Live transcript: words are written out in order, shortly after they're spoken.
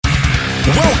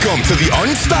Welcome to the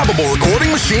Unstoppable Recording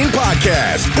Machine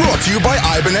Podcast, brought to you by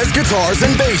Ibanez Guitars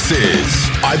and Basses.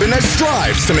 Ibanez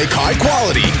strives to make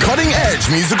high-quality,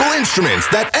 cutting-edge musical instruments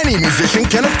that any musician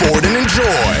can afford and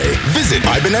enjoy. Visit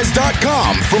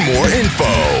Ibanez.com for more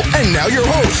info. And now your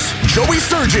hosts, Joey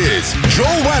Sturgis,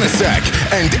 Joel Wanasek,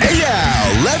 and Eyal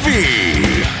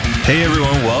Levy. Hey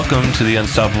everyone, welcome to the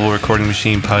Unstoppable Recording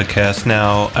Machine Podcast.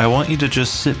 Now, I want you to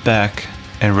just sit back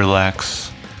and relax.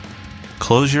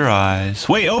 Close your eyes.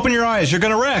 Wait, open your eyes. You're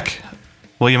going to wreck.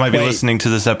 Well, you might be listening to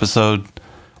this episode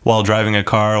while driving a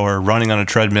car or running on a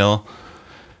treadmill.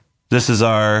 This is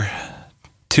our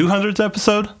 200th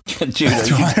episode? Dude,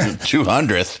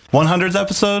 200th? 100th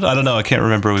episode? I don't know. I can't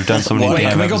remember. We've done so many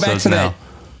damn episodes now.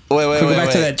 Can we go back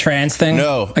to that trans thing?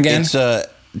 No, again? It's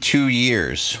 2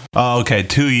 years. Oh, okay.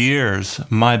 2 years.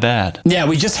 My bad. Yeah,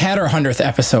 we just had our 100th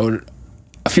episode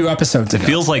a few episodes ago. It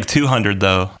feels like 200,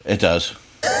 though. It does.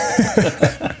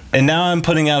 And now I'm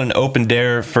putting out an open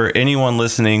dare for anyone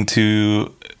listening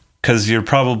to, because you're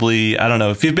probably, I don't know,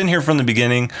 if you've been here from the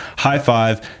beginning, high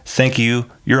five, thank you,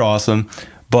 you're awesome.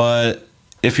 But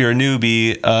if you're a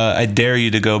newbie, I dare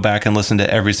you to go back and listen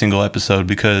to every single episode,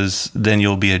 because then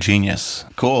you'll be a genius.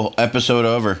 Cool. Episode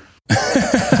over.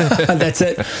 That's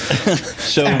it.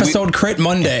 So Episode Crit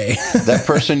Monday. That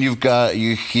person you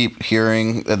keep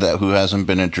hearing that who hasn't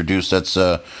been introduced, that's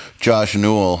Josh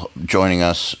Newell joining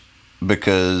us,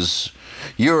 because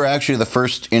you were actually the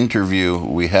first interview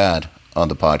we had on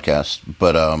the podcast,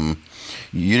 but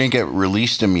you didn't get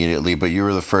released immediately, but you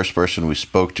were the first person we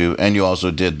spoke to, and you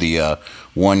also did the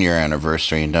 1 year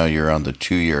anniversary. Now you're on the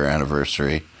 2 year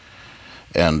anniversary,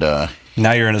 and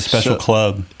now you're in a special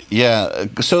club. Yeah,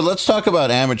 so let's talk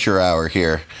about amateur hour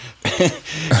here.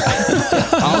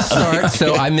 I'll start.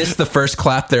 So I missed the first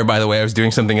clap there, by the way. I was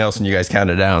doing something else and you guys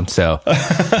counted down. So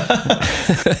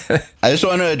I just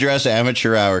want to address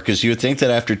amateur hour, because you would think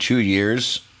that after 2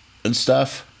 years and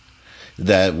stuff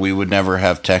that we would never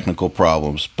have technical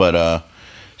problems. But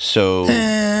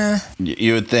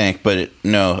you would think, but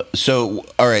no. So,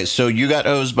 all right, so you got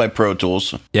hosed by Pro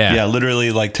Tools. Yeah,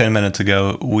 literally like 10 minutes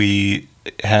ago, we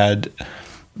had...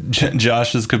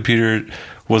 Josh's computer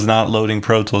was not loading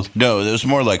Pro Tools. No, it was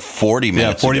more like 40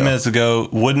 minutes ago. Yeah, 40 minutes ago,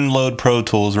 wouldn't load Pro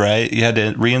Tools, right? You had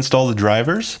to reinstall the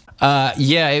drivers?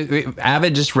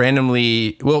 Avid just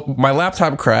randomly... Well, my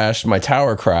laptop crashed, my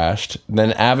tower crashed,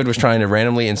 then Avid was trying to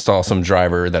randomly install some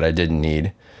driver that I didn't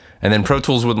need, and then Pro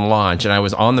Tools wouldn't launch, and I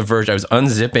was on the verge... I was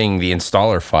unzipping the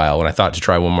installer file when I thought to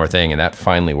try one more thing, and that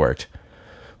finally worked.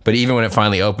 But even when it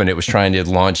finally opened, it was trying to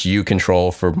launch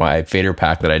U-Control for my fader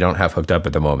pack that I don't have hooked up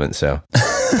at the moment, so...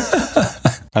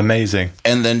 Amazing.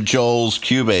 And then Joel's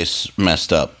Cubase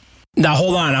messed up. Now,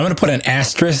 hold on. I'm going to put an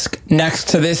asterisk next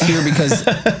to this here, because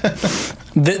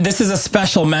this is a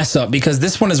special mess up, because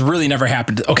this one has really never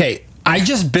happened. Okay, I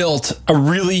just built a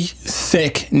really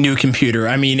sick new computer.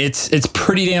 I mean, it's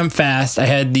pretty damn fast. I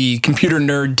had the computer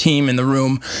nerd team in the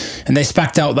room, and they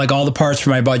spec'd out like all the parts for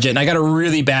my budget. And I got a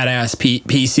really badass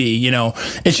PC. You know,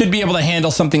 it should be able to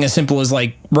handle something as simple as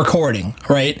like recording,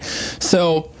 right?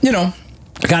 So, you know,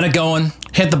 got it going,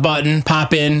 hit the button,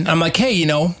 pop in. I'm like, hey, you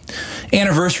know,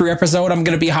 anniversary episode, I'm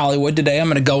going to be Hollywood today. I'm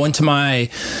going to go into my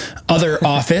other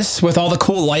office with all the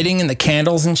cool lighting and the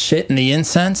candles and shit and the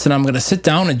incense, and I'm going to sit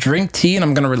down and drink tea, and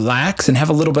I'm going to relax and have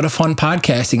a little bit of fun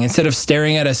podcasting instead of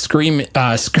staring at a screen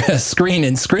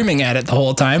and screaming at it the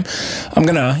whole time. I'm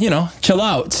going to, you know, chill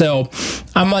out. So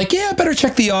I'm like, yeah, I better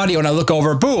check the audio, and I look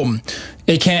over, boom.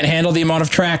 It can't handle the amount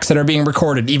of tracks that are being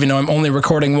recorded, even though I'm only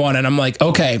recording one. And I'm like,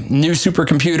 okay, new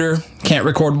supercomputer, can't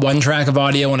record one track of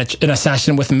audio in a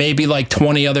session with maybe like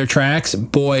 20 other tracks.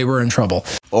 Boy, we're in trouble.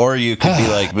 Or you could be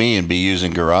like me and be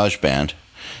using GarageBand,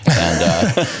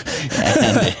 and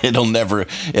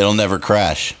it'll never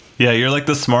crash. Yeah, you're like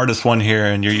the smartest one here,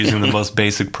 and you're using the most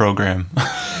basic program.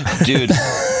 Dude,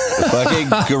 fucking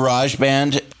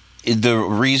GarageBand. The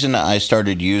reason I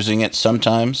started using it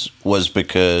sometimes was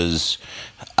because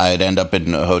I'd end up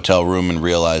in a hotel room and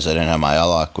realize I didn't have my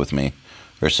iLock with me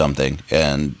or something.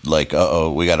 And like,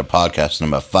 we got a podcast in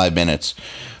about 5 minutes.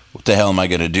 What the hell am I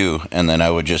going to do? And then I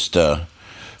would just,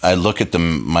 I'd look at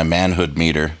my manhood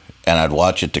meter, and I'd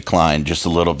watch it decline just a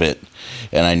little bit.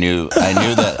 And I knew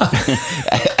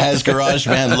that as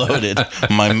GarageBand loaded,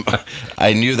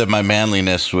 I knew that my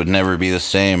manliness would never be the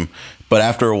same. But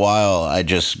after a while, I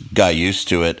just got used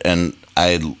to it, and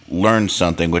I learned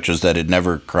something, which is that it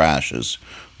never crashes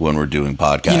when we're doing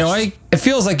podcasts. You know, it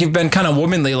feels like you've been kind of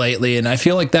womanly lately, and I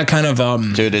feel like that kind of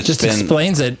Dude, just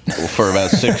explains it. For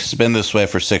about it's been this way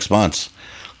for 6 months.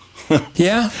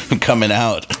 Yeah. Coming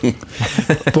out.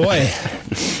 Boy.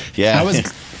 Yeah. I was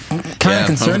kind of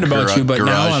concerned about you, but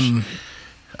now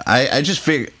I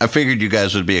figured you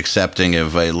guys would be accepting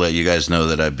if I let you guys know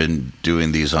that I've been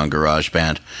doing these on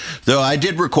GarageBand. Though I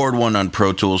did record one on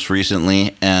Pro Tools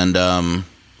recently, and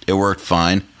it worked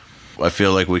fine. I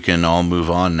feel like we can all move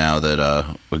on now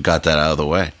that we got that out of the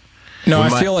way. No,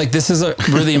 I feel like this is a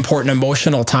really important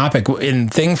emotional topic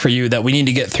and thing for you that we need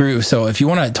to get through. So if you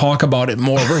want to talk about it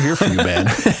more, we're here for you, man.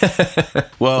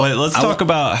 Well, wait, let's talk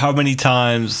about how many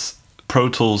times Pro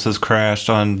Tools has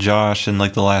crashed on Josh in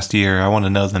like the last year. I want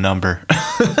to know the number.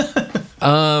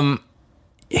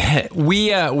 We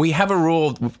have a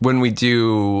rule when we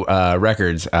do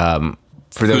records.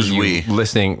 For those of you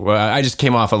listening, well, I just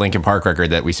came off a Linkin Park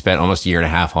record that we spent almost a year and a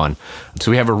half on. So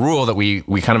we have a rule that we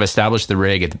kind of establish the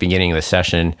rig at the beginning of the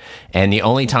session. And the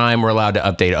only time we're allowed to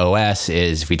update OS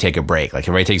is if we take a break. Like if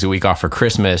everybody takes a week off for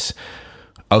Christmas,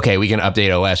 okay, we can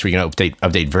update OS, we can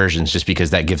update versions just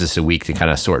because that gives us a week to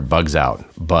kind of sort bugs out.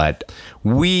 But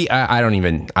I don't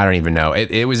even know.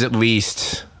 It was at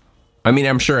least, I mean,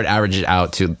 I'm sure it averages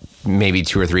out to maybe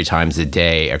 2 or 3 times a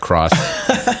day across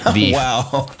the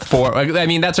four. I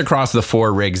mean, that's across the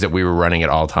 4 rigs that we were running at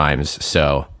all times.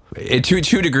 So to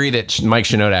a degree that Mike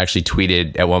Shinoda actually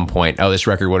tweeted at one point, oh, this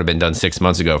record would have been done 6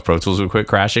 months ago if Pro Tools would quit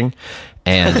crashing.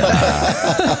 And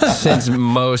since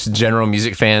most general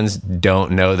music fans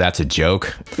don't know that's a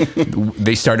joke,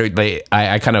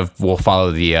 I kind of will follow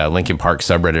the Linkin Park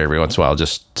subreddit every once in a while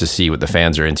just to see what the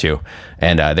fans are into.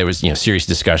 And there was serious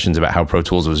discussions about how Pro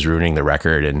Tools was ruining the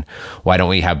record and why don't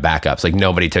we have backups? Like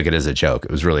nobody took it as a joke. It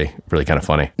was really, really kind of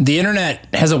funny. The internet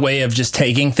has a way of just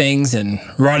taking things and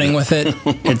running with it.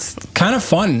 It's kind of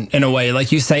fun in a way.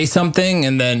 Like you say something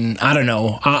and then, I don't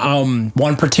know,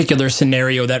 one particular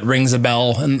scenario that rings a bell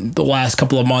in the last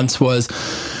couple of months was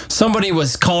somebody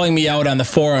was calling me out on the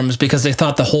forums because they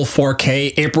thought the whole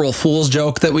 4K April Fool's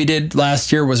joke that we did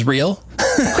last year was real.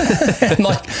 And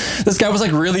like this guy was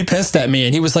like really pissed at me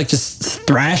and he was like just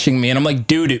thrashing me and I'm like,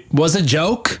 dude, it was a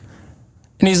joke.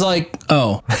 And he's like,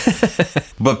 oh.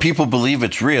 But people believe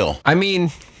it's real. I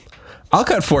mean, I'll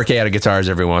cut 4K out of guitars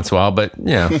every once in a while, but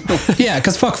yeah. Yeah,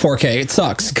 because fuck 4K. It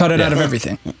sucks. Cut it out of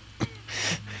everything.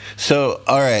 So,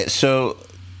 all right. So,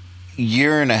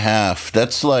 year and a half,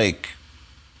 that's like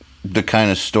the kind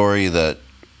of story that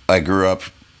I grew up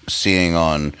seeing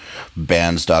on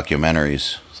bands'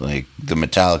 documentaries. Like the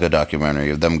Metallica documentary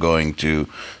of them going to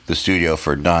the studio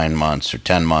for 9 months or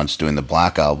 10 months doing the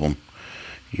Black Album.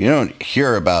 You don't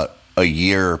hear about a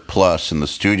year plus in the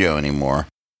studio anymore.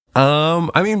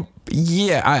 I mean,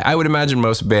 yeah, I would imagine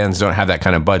most bands don't have that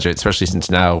kind of budget, especially since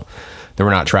now that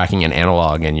we're not tracking in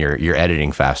analog and you're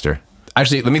editing faster.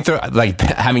 Actually, let me throw, like,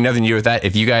 having nothing to do with that.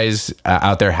 If you guys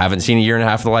out there haven't seen a year and a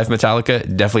half of the life of Metallica,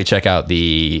 definitely check out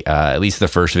the at least the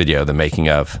first video, the making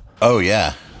of. Oh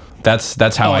yeah,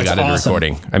 that's how I got into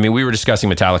recording. I mean, we were discussing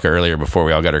Metallica earlier before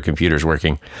we all got our computers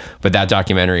working, but that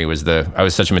documentary was I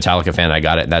was such a Metallica fan, I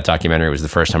got it. And that documentary was the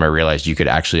first time I realized you could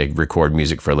actually record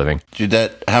music for a living. Dude,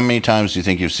 how many times do you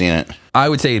think you've seen it? I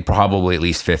would say probably at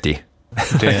least 50.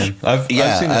 Dan, I've seen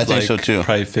it I think so too.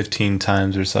 Probably 15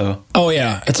 times or so. Oh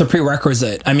yeah, it's a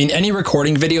prerequisite. I mean, any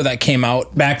recording video that came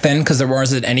out back then, because there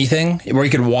wasn't anything where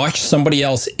you could watch somebody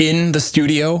else in the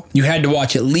studio, you had to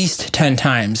watch at least 10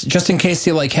 times, just in case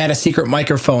they like had a secret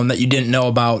microphone that you didn't know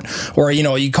about, or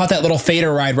you caught that little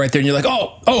fader ride right there, and you're like,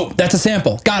 oh, that's a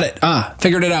sample, got it,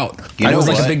 figured it out. It was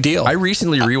like a big deal. I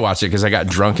recently rewatched it because I got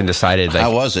drunk and decided. Like,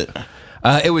 how was it?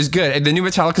 It was good. The new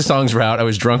Metallica songs were out. I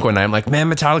was drunk one night. I'm like, man,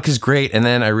 Metallica's great. And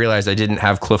then I realized I didn't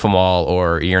have Cliff 'Em All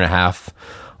or A Year and a Half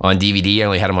on DVD. I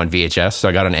only had them on VHS. So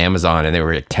I got on Amazon and they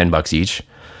were $10 each.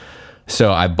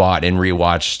 So I bought and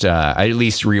rewatched, I at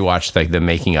least rewatched like the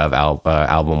making of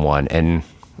album 1. And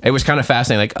it was kind of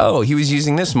fascinating. Like, oh, he was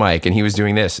using this mic and he was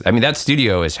doing this. I mean, that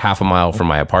studio is half a mile from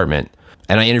my apartment.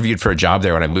 And I interviewed for a job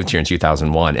there when I moved here in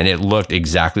 2001. And it looked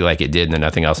exactly like it did in the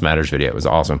Nothing Else Matters video. It was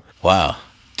awesome. Wow.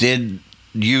 Did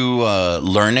you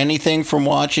learn anything from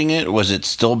watching it? Was it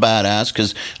still badass?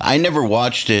 Because I never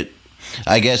watched it.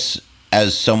 I guess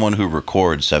as someone who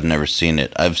records, I've never seen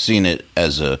it. I've seen it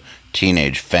as a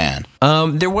teenage fan.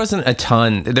 There wasn't a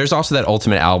ton. There's also that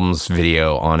Ultimate Albums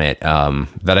video on it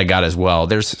that I got as well.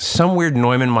 There's some weird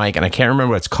Neumann mic, and I can't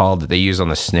remember what it's called, that they use on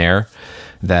the snare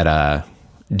that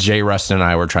Jay Rustin and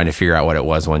I were trying to figure out what it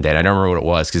was one day. And I don't remember what it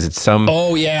was because it's some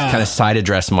kind of side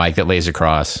address mic that lays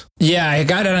across. Yeah, I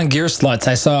got it on Gear Sluts.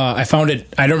 I found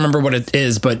it. I don't remember what it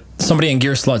is, but somebody in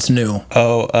Gear Sluts knew.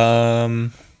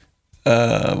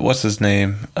 What's his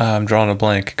name? I'm drawing a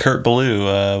blank. Kurt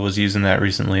Ballou was using that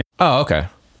recently. Oh, okay.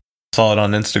 Saw it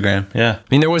on Instagram. Yeah. I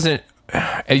mean, there wasn't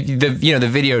the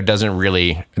video doesn't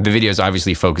really. The video is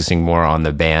obviously focusing more on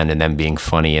the band and them being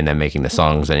funny and them making the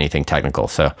songs than anything technical.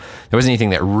 So there wasn't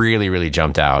anything that really, really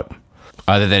jumped out.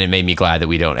 Other than it made me glad that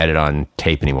we don't edit on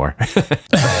tape anymore.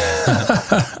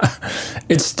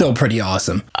 It's still pretty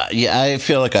awesome. Yeah, I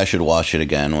feel like I should watch it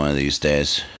again one of these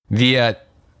days. The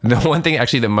one thing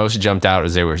actually that most jumped out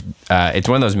was it's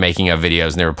one of those making of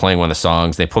videos, and they were playing one of the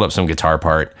songs. They pulled up some guitar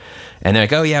part, and they're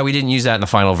like, "Oh yeah, we didn't use that in the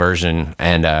final version."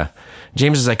 And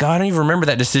James is like, "Oh, I don't even remember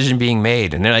that decision being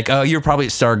made." And they're like, "Oh, you're probably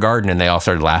at Star Garden," and they all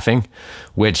started laughing.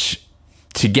 Which,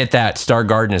 to get that, Star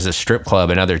Garden is a strip club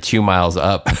another 2 miles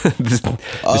up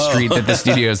the street that the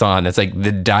studio's on. That's like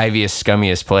the diviest,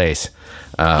 scummiest place.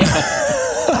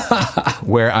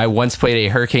 Where I once played a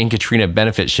Hurricane Katrina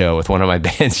benefit show with one of my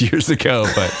bands years ago,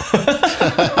 but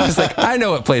I was like, I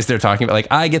know what place they're talking about. Like,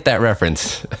 I get that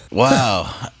reference.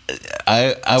 Wow.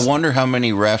 I wonder how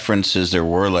many references there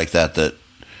were like that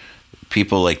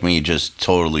people like me just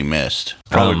totally missed.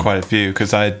 Probably quite a few,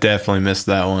 because I definitely missed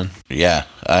that one. Yeah,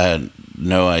 I had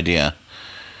no idea.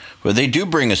 But they do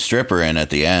bring a stripper in at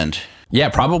the end. Yeah,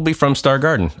 probably from Star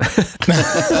Garden.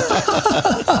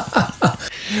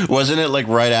 Wasn't it like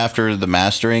right after the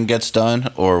mastering gets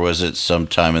done, or was it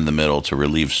sometime in the middle to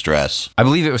relieve stress? I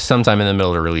believe it was sometime in the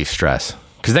middle to relieve stress,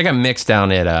 because that got mixed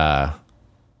down at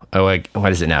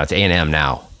what is it now? It's A&M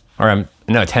now, or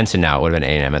no, it's Henson now. It would have been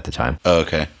A&M at the time.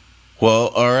 Okay. Well,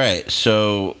 all right.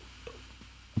 So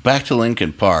back to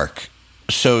Linkin Park.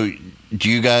 So do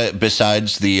you guys,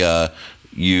 besides the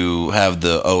you have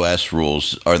the OS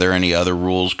rules, are there any other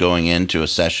rules going into a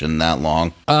session that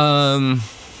long?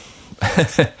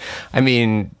 I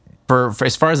mean, for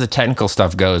as far as the technical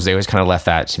stuff goes, they always kind of left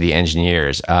that to the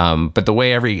engineers. But the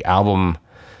way every album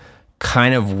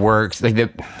kind of works, like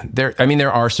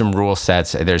there are some rule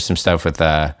sets. There's some stuff with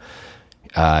band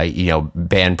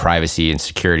privacy and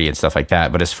security and stuff like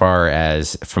that. But as far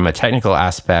as from a technical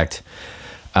aspect,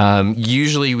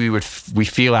 usually we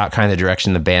feel out kind of the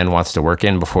direction the band wants to work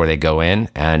in before they go in,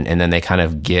 and then they kind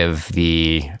of give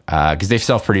because they've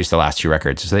self-produced the last 2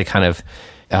 records, so they kind of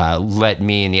let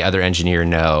me and the other engineer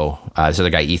know. So the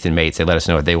guy Ethan Mates, they let us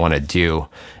know what they want to do,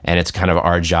 and it's kind of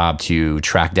our job to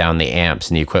track down the amps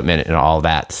and the equipment and all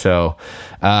that. So,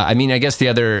 I mean, I guess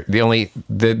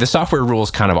the software rule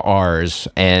is kind of ours,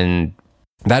 and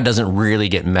that doesn't really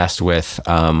get messed with.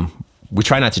 We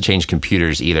try not to change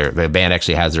computers either. The band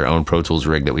actually has their own Pro Tools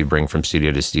rig that we bring from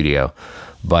studio to studio.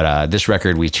 But this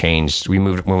record we changed. We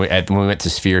moved when we went to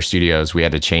Sphere Studios. We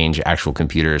had to change actual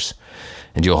computers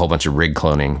and do a whole bunch of rig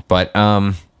cloning. But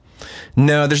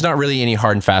no, there's not really any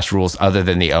hard and fast rules other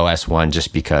than the OS one,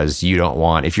 just because you don't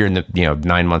want, if you're in the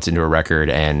 9 months into a record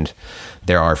and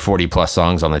there are 40 plus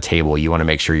songs on the table, you want to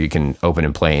make sure you can open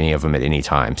and play any of them at any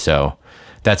time. So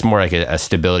that's more like a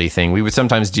stability thing. We would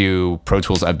sometimes do Pro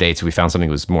Tools updates if we found something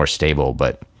was more stable,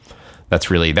 but that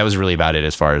was really about it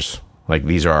as far as like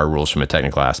these are our rules from a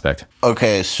technical aspect.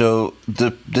 Okay, so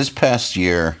this past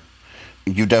year,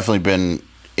 you've definitely been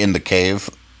in the cave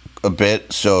a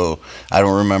bit, so I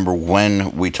don't remember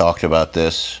when we talked about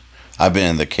this. I've been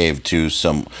in the cave too.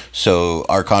 So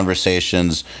our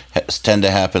conversations tend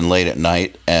to happen late at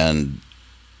night and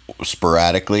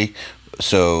sporadically.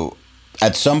 So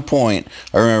at some point,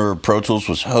 I remember Pro Tools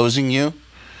was hosing you,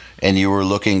 and you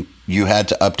had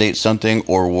to update something,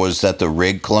 or was that the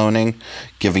rig cloning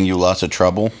giving you lots of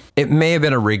trouble? It may have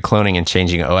been a rig cloning and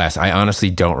changing OS. I honestly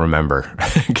don't remember,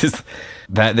 because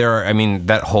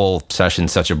that whole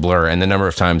session's such a blur, and the number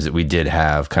of times that we did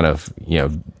have kind of,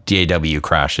 DAW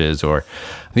crashes, or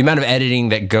the amount of editing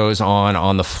that goes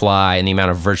on the fly, and the amount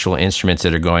of virtual instruments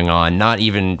that are going on, not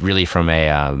even really from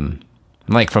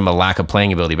from a lack of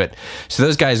playing ability, but so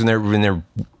those guys, when they're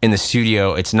in the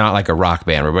studio, it's not like a rock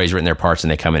band where everybody's written their parts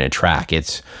and they come in and track.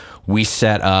 We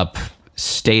set up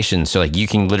stations, so like you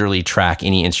can literally track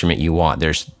any instrument you want.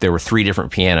 There were 3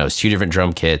 different pianos, 2 different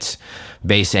drum kits,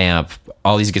 bass amp,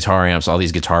 all these guitar amps, all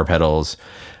these guitar pedals,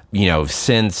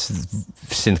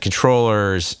 synth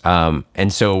controllers,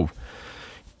 and so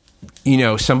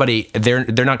somebody,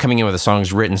 they're not coming in with the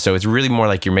songs written, so it's really more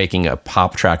like you're making a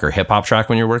pop track or hip hop track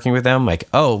when you're working with them. Like,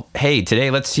 oh, hey, today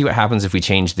let's see what happens if we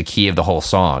change the key of the whole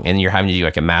song, and you're having to do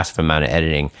like a massive amount of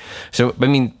editing. So, I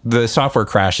mean, the software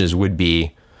crashes would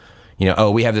be,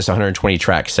 we have this 120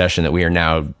 track session that we are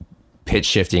now pitch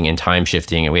shifting and time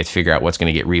shifting, and we have to figure out what's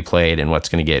going to get replayed and what's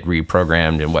going to get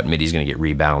reprogrammed and what MIDI is going to get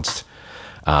rebounced.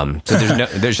 So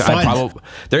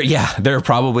there are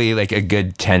probably like a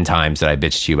good 10 times that I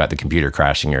bitched to you about the computer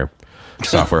crashing or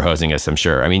software hosing us, I'm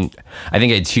sure. I mean, I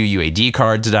think I had 2 UAD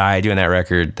cards die doing that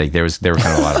record. Like there were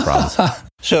kind of a lot of problems.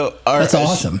 So that's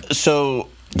awesome. So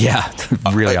Yeah,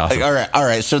 really awesome. All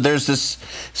right. So there's this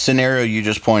scenario you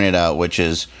just pointed out, which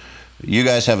is you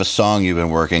guys have a song you've been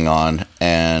working on,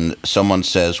 and someone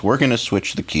says, we're going to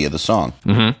switch the key of the song.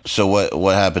 Mm-hmm. So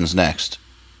what happens next?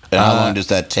 And how long does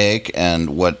that take?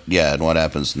 And what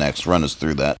happens next? Run us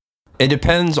through that. It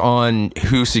depends on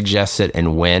who suggests it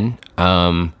and when.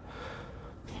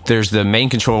 There's the main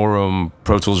control room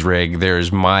Pro Tools rig.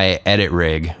 There's my edit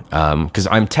rig, because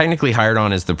I'm technically hired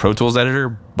on as the Pro Tools editor,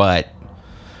 but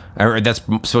that's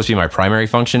supposed to be my primary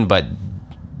function. But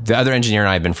the other engineer and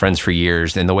I have been friends for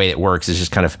years, and the way it works is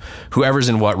just kind of whoever's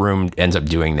in what room ends up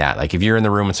doing that. Like if you're in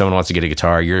the room and someone wants to get a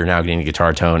guitar, you're now getting a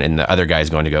guitar tone, and the other guy's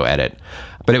going to go edit.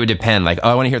 But it would depend. Like, oh,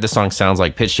 I want to hear this song sounds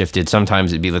like pitch shifted.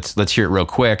 Sometimes it'd be let's hear it real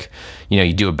quick.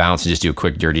 You do a bounce and just do a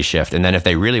quick dirty shift. And then if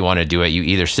they really want to do it, you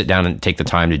either sit down and take the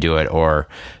time to do it, or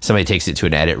somebody takes it to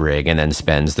an edit rig and then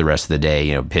spends the rest of the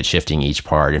day, pitch shifting each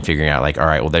part and figuring out like, all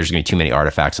right, well, there's going to be too many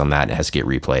artifacts on that and it has to get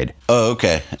replayed. Oh,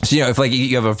 okay. So, if like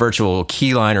you have a virtual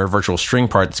key line or a virtual string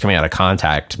part that's coming out of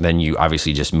contact, then you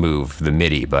obviously just move the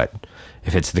MIDI. But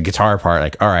if it's the guitar part,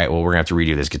 like, all right, well, we're going to have to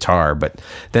redo this guitar. But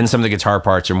then some of the guitar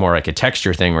parts are more like a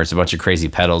texture thing where it's a bunch of crazy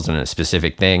pedals and a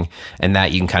specific thing. And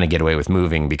that you can kind of get away with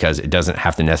moving because it doesn't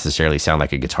have to necessarily sound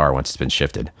like a guitar once it's been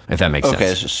shifted, if that makes sense.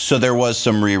 Okay, so there was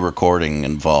some re-recording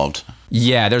involved.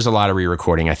 Yeah, there's a lot of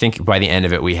re-recording. I think by the end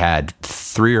of it, we had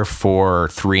 3 or 4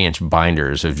 3-inch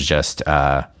binders of just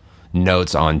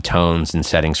notes on tones and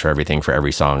settings for everything for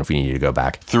every song if we needed to go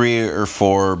back. 3 or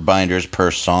 4 binders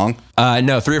per song?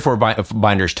 No, 3 or 4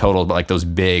 binders total, but like those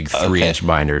big 3-inch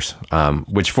binders,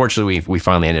 which fortunately we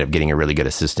finally ended up getting a really good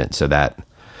assistant. So that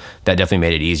definitely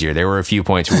made it easier. There were a few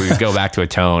points where we would go back to a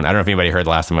tone. I don't know if anybody heard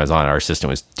the last time I was on. Our assistant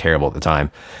was terrible at the time.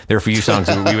 There were a few songs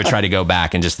where we would try to go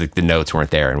back and just the notes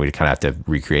weren't there, and we'd kind of have to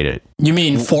recreate it. You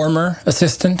mean former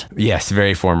assistant? Yes,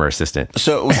 very former assistant.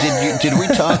 So did we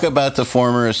talk about the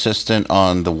former assistant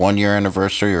on the 1-year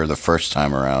anniversary or the first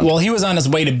time around? Well, he was on his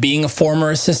way to being a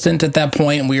former assistant at that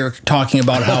point, and we were talking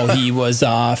about how he was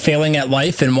failing at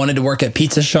life and wanted to work at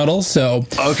Pizza Shuttle. So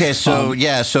okay, so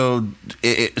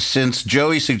since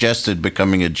Joey suggested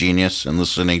becoming a genius and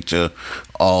listening to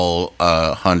all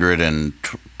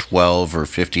 112 or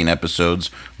 15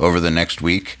 episodes over the next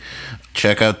week,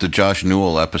 check out the Josh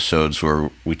Newell episodes where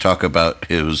we talk about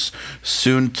his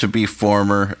soon-to-be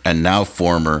former and now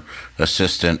former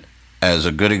assistant as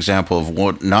a good example of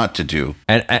what not to do.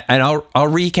 And I'll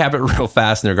recap it real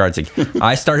fast in regards to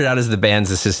I started out as the band's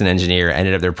assistant engineer,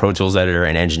 ended up their Pro Tools editor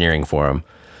and engineering for him.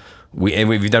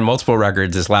 We've done multiple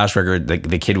records. This last record,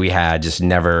 the kid we had just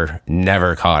never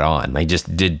caught on. Like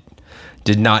just did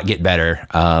not get better.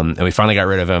 And we finally got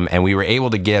rid of him, and we were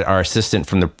able to get our assistant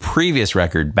from the previous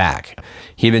record back.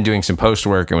 He had been doing some post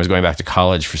work and was going back to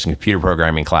college for some computer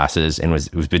programming classes, and was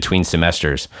between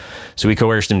semesters. So we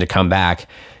coerced him to come back.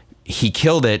 He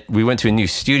killed it. We went to a new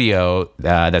studio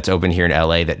that's open here in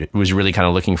LA that was really kind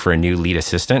of looking for a new lead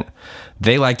assistant.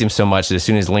 They liked him so much that as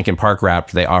soon as Linkin Park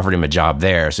wrapped, they offered him a job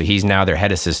there. So he's now their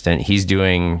head assistant. He's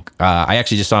doing, I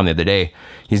actually just saw him the other day.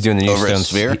 He's doing the new over at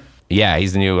Sphere? Yeah,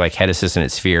 he's the new head assistant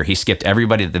at Sphere. He skipped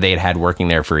everybody that they had working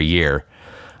there for a year.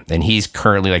 And he's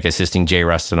currently assisting Jay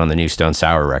Rustin on the new Stone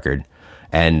Sour record.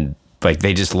 And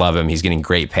they just love him. He's getting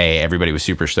great pay. Everybody was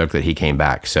super stoked that he came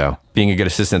back. So being a good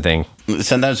assistant thing.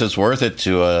 Sometimes it's worth it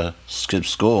to skip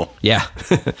school. Yeah.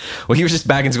 Well, he was just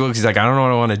back in school because he's like, I don't know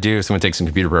what I want to do. So I'm going to take some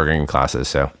computer programming classes.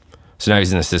 So now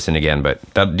he's an assistant again. But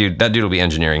that dude will be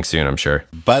engineering soon, I'm sure.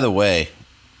 By the way,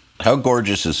 how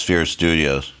gorgeous is Sphere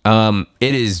Studios?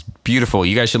 It is beautiful.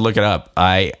 You guys should look it up.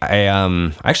 I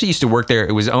actually used to work there.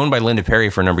 It was owned by Linda Perry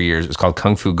for a number of years. It was called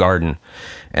Kung Fu Garden.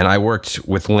 And I worked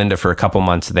with Linda for a couple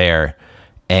months there.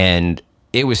 And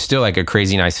it was still a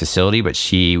crazy nice facility, but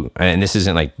and this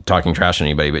isn't talking trash on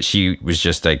anybody, but she was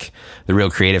just the real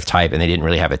creative type, and they didn't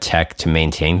really have a tech to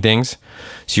maintain things.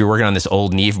 So you're working on this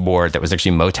old Neve board that was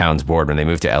actually Motown's board when they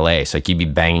moved to LA. So you'd be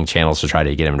banging channels to try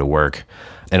to get them to work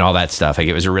and all that stuff.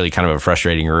 It was a really kind of a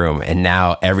frustrating room, and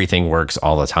now everything works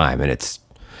all the time, and it's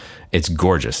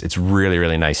gorgeous. It's really,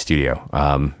 really nice studio.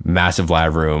 Massive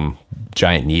live room,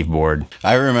 giant Neve board.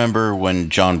 I remember when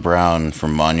John Brown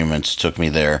from Monuments took me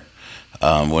there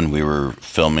when we were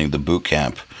filming the boot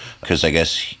camp, because I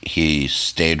guess he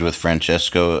stayed with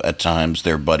Francesco at times.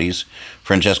 They're buddies.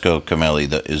 Francesco Camelli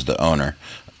is the owner,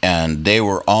 and they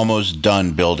were almost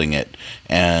done building it.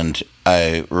 And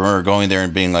I remember going there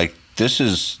and being like, this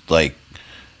is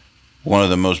one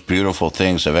of the most beautiful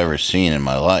things I've ever seen in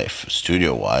my life,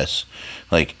 studio-wise.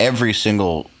 Every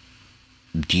single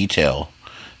detail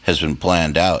has been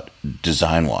planned out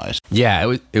design-wise.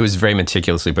 Yeah, it was very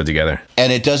meticulously put together.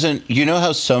 And it doesn't, you know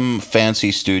how some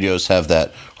fancy studios have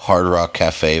that Hard Rock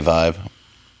Cafe vibe?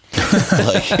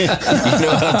 Like, you know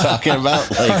what I'm talking about?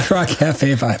 Like, Hard Rock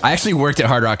Cafe vibe. I actually worked at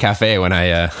Hard Rock Cafe when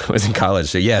I was in college,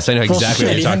 so yes, I know exactly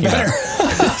what you're talking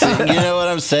about. you know what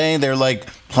I'm saying? They're like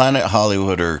Planet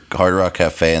Hollywood or Hard Rock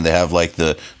Cafe, and they have like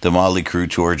the Motley Crue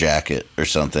tour jacket or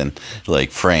something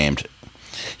like framed.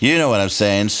 You know what I'm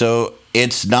saying? So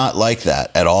it's not like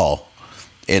that at all.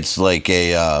 It's like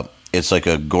a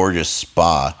gorgeous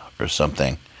spa or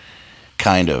something,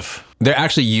 kind of. There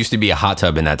actually used to be a hot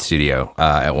tub in that studio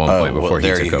at one point before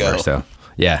he took over. So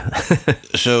yeah.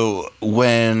 So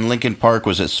when Linkin Park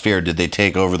was at Sphere, did they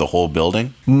take over the whole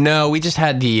building? No, we just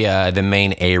had the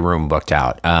main A room booked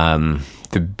out.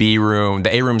 The B room,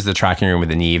 the A room is the tracking room with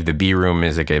the Neve. The B room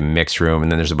is like a mixed room,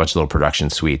 and then there's a bunch of little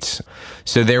production suites.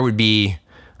 So there would be.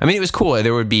 I mean, it was cool.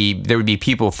 There would be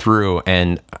people through,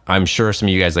 and I'm sure some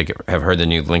of you guys like have heard the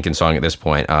new Linkin song at this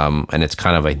point, and it's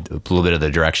kind of a little bit of the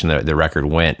direction that the record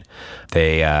went.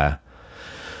 They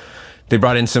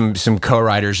brought in some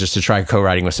co-writers just to try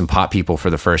co-writing with some pop people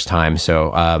for the first time.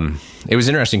 So it was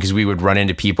interesting because we would run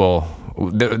into people.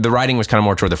 The writing was kind of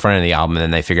more toward the front of the album, and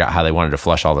then they figured out how they wanted to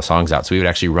flesh all the songs out. So we would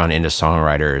actually run into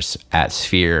songwriters at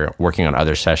Sphere working on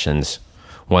other sessions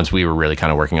once we were really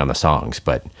kind of working on the songs,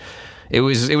 but. It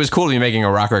was cool to be making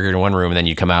a rock record in one room, and then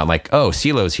you come out and like, oh,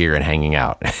 CeeLo's here and hanging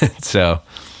out. So,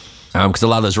 because a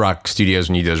lot of those rock studios,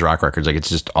 when you do those rock records, like it's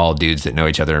just all dudes that know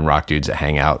each other and rock dudes that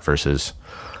hang out versus,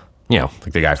 you know,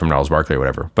 like the guy from Gnarls Barkley or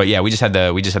whatever. But yeah, we just had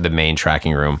the main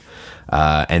tracking room,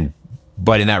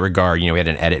 but in that regard, you know, we had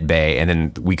an edit bay, and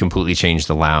then we completely changed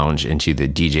the lounge into the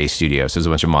DJ studio. So there's a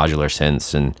bunch of modular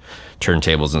synths and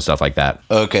turntables and stuff like that.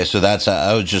 Okay, so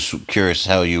I was just curious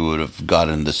how you would have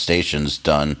gotten the stations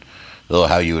done.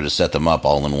 How you would have set them up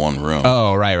all in one room.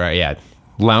 Oh, right, yeah.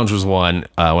 Lounge was one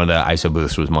of the ISO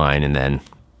booths was mine, and then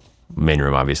main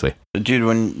room, obviously. Dude,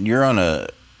 when you're on a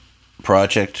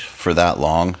project for that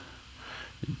long,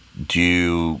 do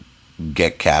you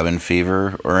get cabin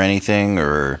fever or anything?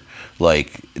 Or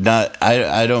like, not?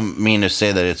 I don't mean to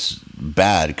say that it's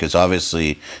bad, because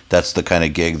obviously that's the kind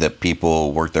of gig that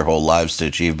people work their whole lives to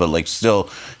achieve, but like still,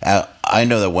 I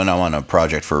know that when I'm on a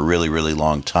project for a really, really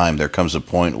long time, there comes a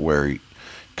point where you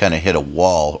kind of hit a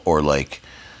wall or like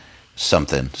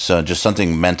something. So just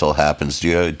something mental happens. Do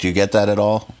you get that at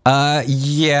all?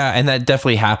 Yeah, and that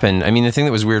definitely happened. I mean, the thing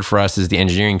that was weird for us is the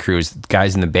engineering crew is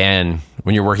guys in the band.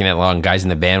 When you're working that long, guys in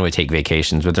the band would take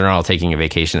vacations, but they're not all taking a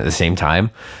vacation at the same time.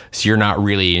 So you're not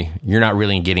really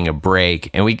getting a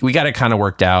break. And we got it kind of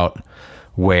worked out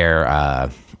where,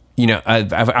 you know,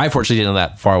 I fortunately didn't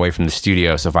live that far away from the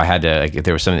studio. So if I had to, like, if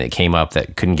there was something that came up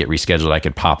that couldn't get rescheduled, I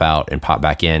could pop out and pop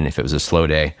back in if it was a slow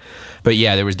day. But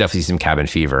yeah, there was definitely some cabin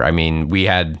fever. I mean, we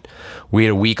had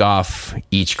a week off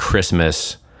each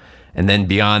Christmas, and then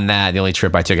beyond that, the only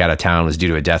trip I took out of town was due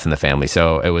to a death in the family.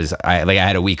 So it was I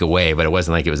had a week away, but it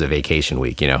wasn't like it was a vacation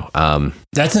week, you know.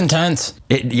 That's intense.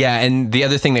 Yeah, and the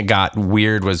other thing that got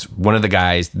weird was one of the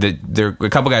guys. There are a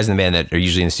couple guys in the band that are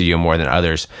usually in the studio more than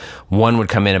others. One would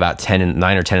come in about 9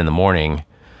 or 10 in the morning,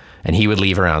 and he would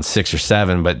leave around 6 or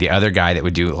 7. But the other guy that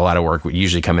would do a lot of work would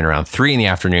usually come in around 3 in the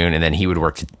afternoon, and then he would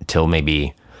work till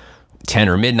maybe 10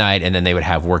 or midnight, and then they would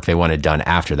have work they wanted done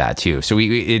after that too. So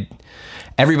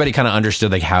everybody kind of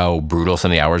understood like how brutal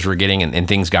some of the hours were getting, and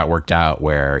things got worked out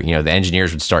where, you know, the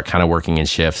engineers would start kind of working in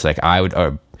shifts. Like I would,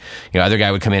 you know, other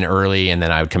guy would come in early, and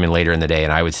then I would come in later in the day,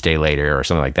 and I would stay later or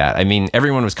something like that. I mean,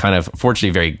 everyone was kind of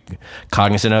fortunately very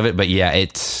cognizant of it, but yeah,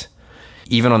 it's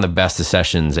even on the best of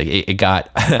sessions, like it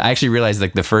got, I actually realized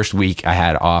like the first week I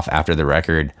had off after the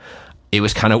record, it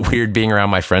was kind of weird being around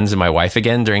my friends and my wife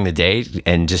again during the day,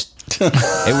 and just it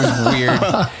was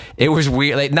weird. It was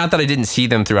weird. Like, not that I didn't see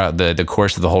them throughout the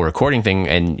course of the whole recording thing,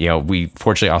 and you know, we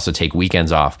fortunately also take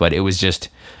weekends off, but it was just,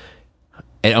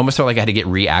 it almost felt like I had to get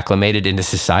reacclimated into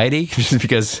society just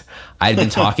because I'd been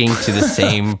talking to the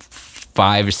same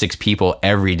 5 or 6 people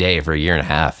every day for a year and a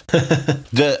half.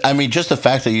 I mean, just the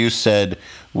fact that you said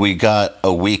we got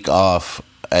a week off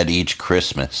at each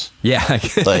Christmas. Yeah.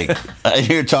 Like,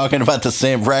 you're talking about the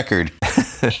same record.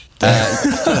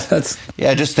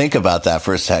 Yeah, just think about that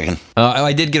for a second.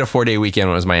 I did get a 4-day weekend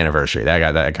when it was my anniversary.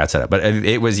 That got set up. But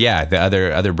it was, yeah, the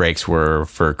other breaks were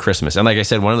for Christmas. And like I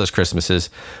said, one of those Christmases,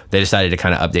 they decided to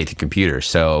kind of update the computer.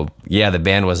 So yeah, the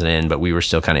band wasn't in, but we were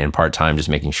still kind of in part-time, just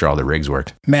making sure all the rigs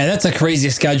worked. Man, that's a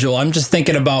crazy schedule. I'm just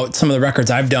thinking about some of the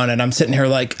records I've done, and I'm sitting here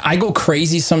like, I go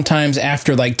crazy sometimes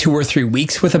after like 2 or 3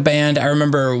 weeks with a band. I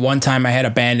remember one time I had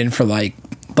a band in for like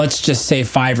let's just say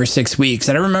 5 or 6 weeks.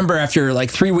 And I remember after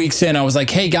like 3 weeks in, I was like,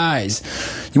 hey guys,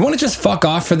 you want to just fuck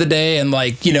off for the day? And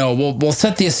like, you know, we'll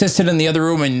set the assistant in the other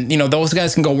room and, you know, those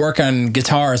guys can go work on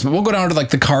guitars, but we'll go down to like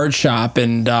the card shop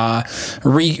and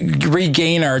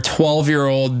regain our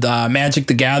 12-year-old Magic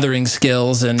the Gathering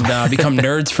skills and become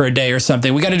nerds for a day or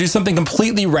something. We got to do something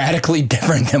completely radically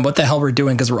different than what the hell we're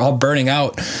doing because we're all burning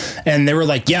out. And they were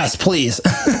like, yes, please.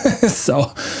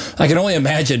 So I can only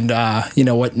imagine, you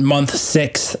know, what month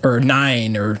 6 or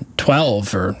 9 or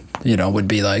 12 or, you know, would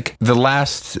be like. The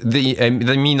last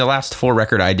full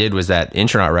record I did was that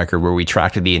Intronaut record where we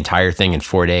tracked the entire thing in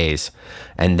 4 days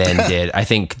and then did, I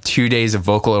think, 2 days of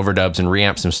vocal overdubs and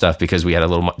reamp some stuff because we had a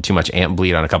little too much amp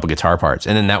bleed on a couple guitar parts.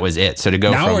 And then that was it. So to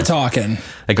go now from we're talking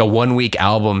like a 1 week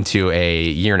album to a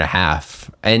year and a half.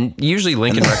 And usually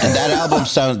Linkin records. And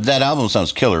that album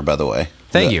sounds killer, by the way.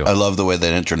 Thank you. I love the way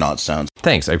that Intronaut sounds.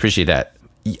 Thanks. I appreciate that.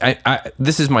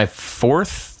 This is my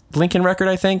 4th Linkin record,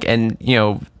 I think. And, you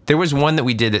know, there was one that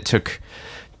we did that took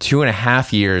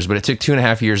 2.5 years, but it took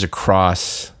 2.5 years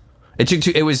across.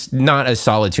 It was not a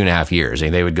solid 2.5 years.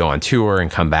 They would go on tour and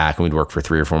come back, and we'd work for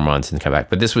 3 or 4 months and come back.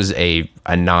 But this was a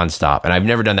nonstop, and I've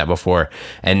never done that before.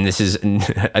 And this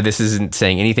isn't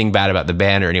saying anything bad about the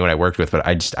band or anyone I worked with, but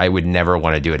I would never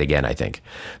want to do it again, I think,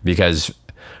 because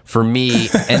for me,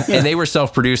 and they were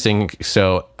self-producing,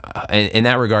 so in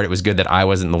that regard, it was good that I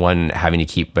wasn't the one having to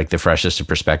keep like the freshest of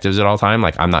perspectives at all time.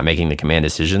 Like I'm not making the command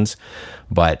decisions,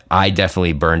 but I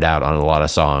definitely burned out on a lot of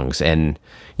songs. And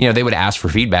you know, they would ask for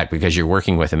feedback because you're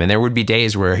working with them, and there would be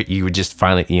days where you would just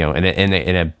finally, you know,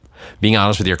 in a being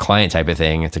honest with your client type of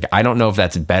thing. It's like I don't know if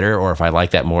that's better or if I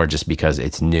like that more just because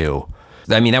it's new.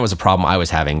 I mean, that was a problem I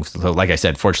was having. So, like I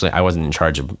said, fortunately, I wasn't in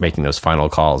charge of making those final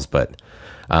calls, but.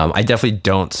 I definitely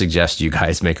don't suggest you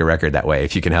guys make a record that way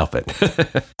if you can help it.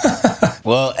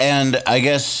 Well, and I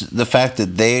guess the fact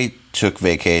that they took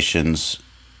vacations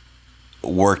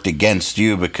worked against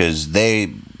you because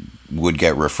they would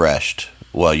get refreshed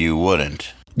while you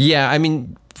wouldn't. Yeah, I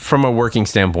mean, from a working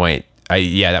standpoint,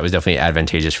 that was definitely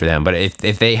advantageous for them. But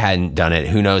if they hadn't done it,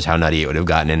 who knows how nutty it would have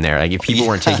gotten in there. Like if people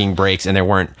weren't taking breaks and there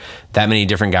weren't that many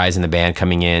different guys in the band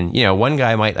coming in, you know, one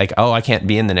guy might like, oh, I can't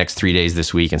be in the next 3 days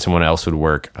this week, and someone else would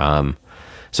work.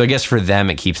 So I guess for them,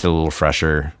 it keeps it a little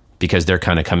fresher because they're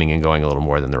kind of coming and going a little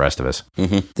more than the rest of us.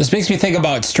 Mm-hmm. This makes me think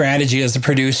about strategy as a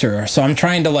producer. So I'm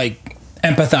trying to like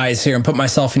empathize here and put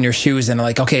myself in your shoes and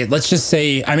like, okay, let's just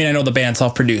say, I mean, I know the band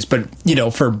self-produced, but you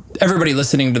know, for everybody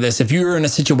listening to this, if you're in a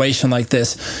situation like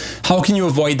this, how can you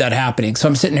avoid that happening? So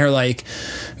I'm sitting here like,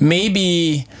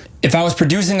 maybe if I was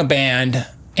producing a band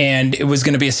and it was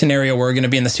going to be a scenario where we're going to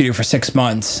be in the studio for 6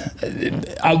 months,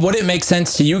 would it make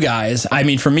sense to you guys? I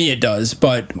mean, for me, it does.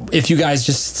 But if you guys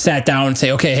just sat down and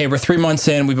say, okay, hey, we're 3 months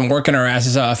in, we've been working our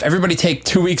asses off. Everybody take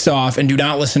 2 weeks off and do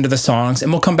not listen to the songs. And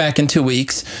we'll come back in 2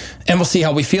 weeks and we'll see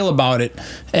how we feel about it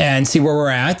and see where we're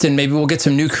at. And maybe we'll get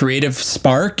some new creative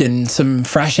spark and some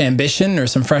fresh ambition or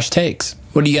some fresh takes.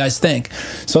 What do you guys think?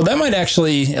 So that might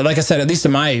actually, like I said, at least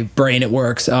in my brain, it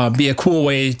works, be a cool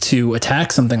way to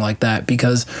attack something like that,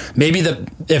 because maybe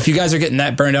if you guys are getting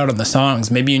that burned out on the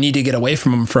songs, maybe you need to get away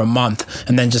from them for a month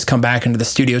and then just come back into the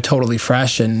studio totally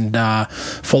fresh and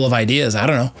full of ideas. I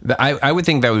don't know. I would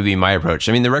think that would be my approach.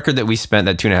 I mean, the record that we spent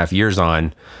that 2.5 years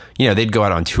on, you know, they'd go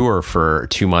out on tour for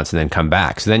 2 months and then come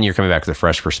back. So then you're coming back with a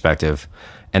fresh perspective.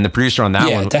 And the producer on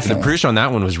that one, definitely. the producer on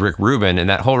that one was Rick Rubin, and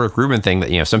that whole Rick Rubin thing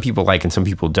that, you know, some people like and some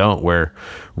people don't, where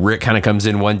Rick kind of comes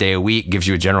in one day a week, gives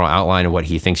you a general outline of what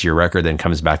he thinks of your record, then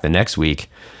comes back the next week.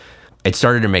 It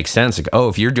started to make sense. Like, oh,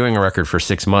 if you're doing a record for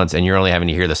 6 months and you're only having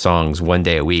to hear the songs one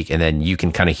day a week, and then you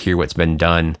can kind of hear what's been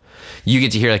done, you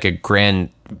get to hear like a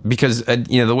grand, because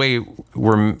you know, the way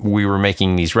we were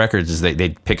making these records is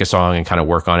they'd pick a song and kind of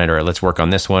work on it, or let's work on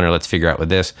this one, or let's figure out with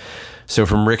this. So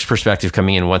from Rick's perspective,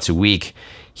 coming in once a week,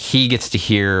 he gets to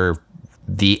hear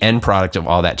the end product of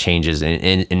all that changes and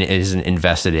is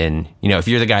invested in, you know, if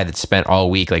you're the guy that spent all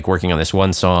week like working on this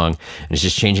one song and it's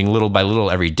just changing little by little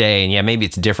every day, and yeah, maybe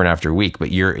it's different after a week,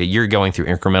 but you're going through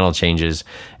incremental changes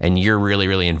and you're really,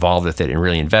 really involved with it and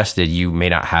really invested, you may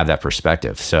not have that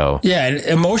perspective. So yeah, and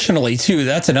emotionally too,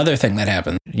 that's another thing that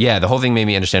happens. Yeah, the whole thing made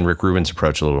me understand Rick Rubin's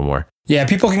approach a little more. Yeah,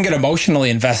 people can get emotionally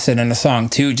invested in a song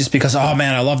too, just because, oh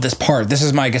man, I love this part. This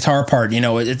is my guitar part. You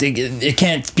know, it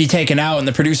can't be taken out. And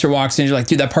the producer walks in, you're like,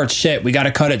 dude, that part's shit. We got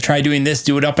to cut it. Try doing this.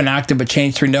 Do it up an octave, but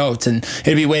change 3 notes, and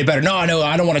it'd be way better. No, I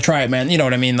don't want to try it, man. You know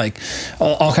what I mean? Like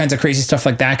all kinds of crazy stuff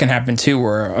like that can happen too,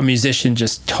 where a musician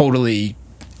just totally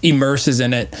immerses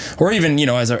in it, or even, you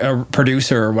know, as a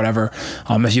producer or whatever,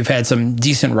 if you've had some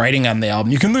decent writing on the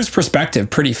album, you can lose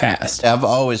perspective pretty fast. I've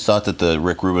always thought that the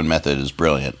Rick Rubin method is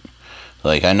brilliant.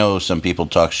 Like, I know some people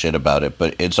talk shit about it,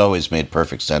 but it's always made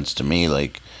perfect sense to me.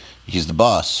 Like, he's the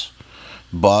boss.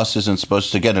 Boss isn't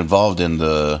supposed to get involved in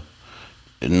the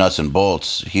nuts and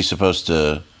bolts. He's supposed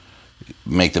to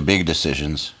make the big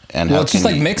decisions. And Well, how it's can just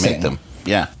like he mixing. make them?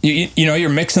 Yeah. You know,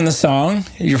 you're mixing the song,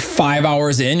 you're 5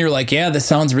 hours in, you're like, yeah, this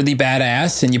sounds really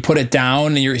badass, and you put it down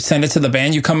and you send it to the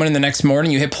band, you come in the next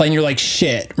morning, you hit play and you're like,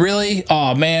 shit, really?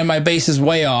 Oh man, my bass is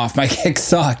way off, my kick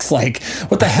sucks. Like,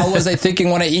 what the hell was I thinking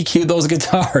when I EQ'd those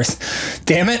guitars?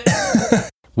 Damn it.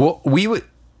 Well, we would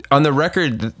on the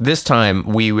record this time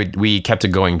we kept a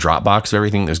going Dropbox of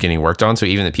everything that was getting worked on. So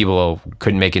even the people who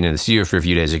couldn't make it into the studio for a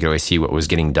few days, they could always see what was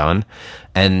getting done.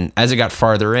 And as it got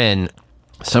farther in,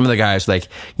 some of the guys like,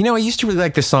 you know, I used to really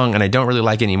like this song and I don't really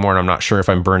like it anymore. And I'm not sure if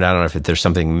I'm burned out on if there's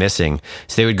something missing.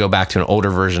 So they would go back to an older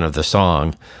version of the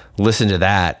song, listen to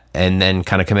that, and then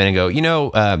kind of come in and go, you know,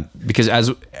 because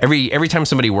as every time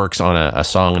somebody works on a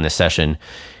song in a session,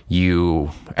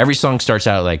 every song starts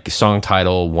out like song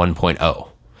title 1.0.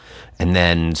 And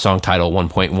then song title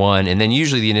 1.1, and then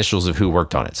usually the initials of who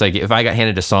worked on it. It's like if I got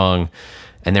handed a song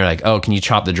and they're like, oh, can you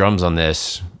chop the drums on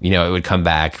this? You know, it would come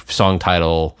back song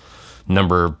title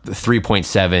number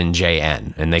 3.7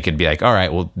 JN. And they could be like, all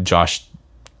right, well, Josh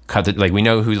cut the, like, we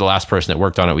know who the last person that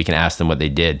worked on it. We can ask them what they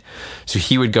did. So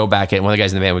he would go back and one of the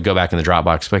guys in the band would go back in the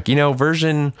Dropbox, like, you know,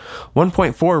 version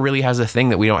 1.4 really has a thing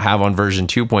that we don't have on version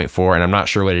 2.4. And I'm not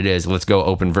sure what it is. Let's go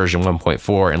open version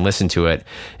 1.4 and listen to it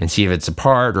and see if it's a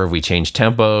part or if we changed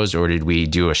tempos or did we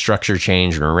do a structure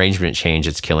change or an arrangement change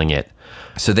that's killing it.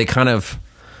 So they kind of,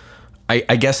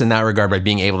 I guess in that regard, by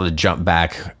being able to jump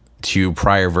back to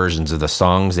prior versions of the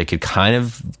songs, they could kind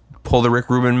of pull the Rick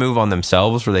Rubin move on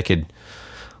themselves where they could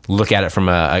look at it from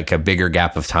a bigger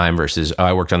gap of time versus, oh,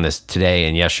 I worked on this today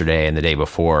and yesterday and the day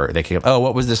before. They could, oh,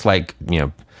 what was this like,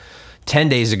 10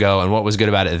 days ago and what was good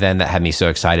about it then that had me so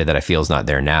excited that I feel is not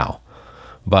there now.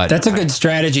 But that's a good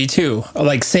strategy too.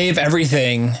 Like save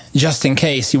everything just in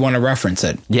case you want to reference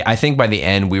it. Yeah, I think by the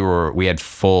end we had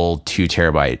full 2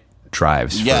 terabyte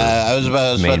drives. Yeah, I was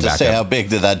about to say, how big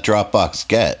did that Dropbox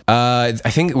get? I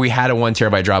think we had a 1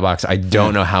 terabyte Dropbox. I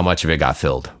don't know how much of it got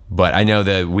filled, but I know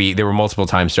that there were multiple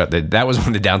times throughout that was one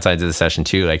of the downsides of the session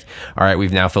too. Like, all right,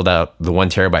 we've now filled out the 1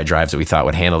 terabyte drives that we thought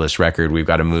would handle this record. We've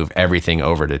got to move everything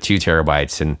over to 2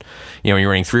 terabytes. And, when you're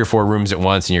running 3 or 4 rooms at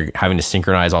once and you're having to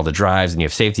synchronize all the drives and you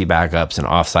have safety backups and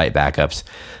offsite backups,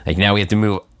 like now we have to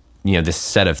move, this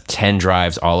set of 10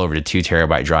 drives all over to 2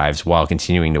 terabyte drives while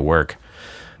continuing to work.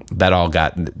 That all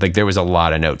got, like, there was a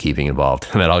lot of note keeping involved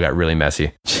and that all got really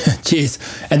messy. Jeez.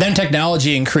 And then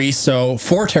technology increased, so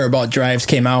 4 terabyte drives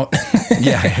came out.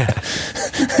 Yeah.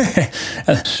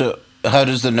 So how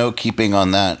does the note keeping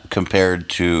on that compared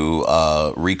to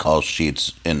recall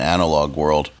sheets in analog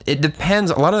world? It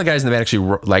depends. A lot of the guys in the band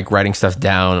actually like writing stuff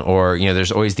down, or,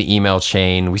 there's always the email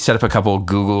chain. We set up a couple of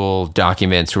Google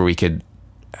documents where we could,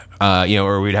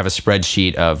 or we'd have a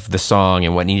spreadsheet of the song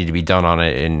and what needed to be done on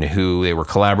it and who they were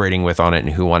collaborating with on it and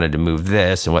who wanted to move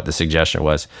this and what the suggestion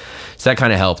was. So that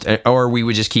kind of helped. Or we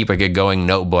would just keep like a going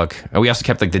notebook. And we also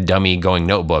kept like the dummy going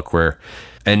notebook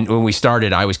and when we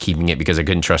started, I was keeping it because I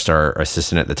couldn't trust our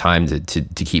assistant at the time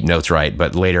to keep notes right.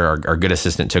 But later our good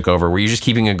assistant took over where you're just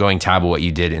keeping a going tab of what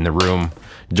you did in the room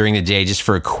during the day just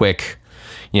for a quick,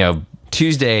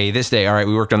 Tuesday, this day, all right,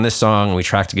 we worked on this song, and we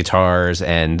tracked guitars,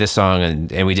 and this song,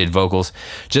 and we did vocals.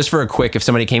 Just for a quick, if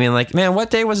somebody came in like, man, what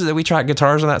day was it that we tracked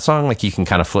guitars on that song? Like, you can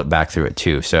kind of flip back through it,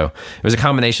 too. So it was a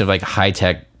combination of, like,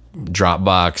 high-tech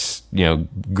Dropbox,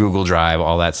 Google Drive,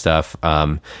 all that stuff,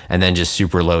 and then just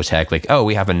super low-tech, like, oh,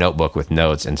 we have a notebook with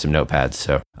notes and some notepads.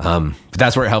 So but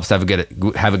that's where it helps to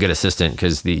have a good assistant,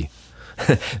 because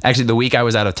actually, the week I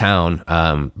was out of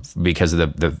town, because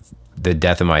of the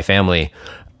death of my family,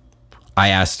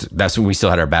 that's when we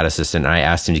still had our bad assistant, and I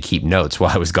asked him to keep notes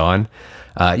while I was gone.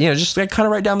 Just like kind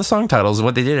of write down the song titles of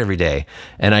what they did every day.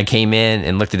 And I came in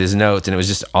and looked at his notes, and it was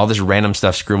just all this random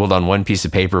stuff scribbled on one piece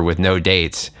of paper with no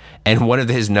dates. And one of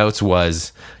his notes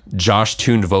was, Josh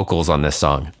tuned vocals on this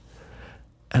song.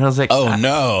 And I was like, oh,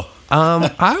 no.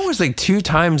 I was like 2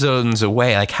 time zones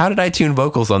away. Like, how did I tune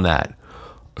vocals on that?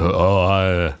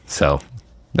 So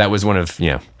that was one of,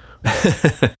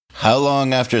 How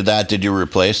long after that did you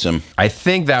replace him? I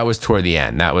think that was toward the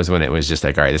end. That was when it was just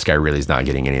like, all right, this guy really is not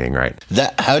getting anything right.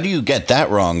 How do you get that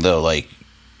wrong, though? Like,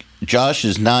 Josh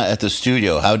is not at the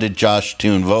studio. How did Josh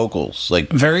tune vocals? Like,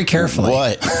 very carefully.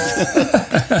 What?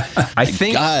 I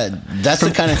think, God, that's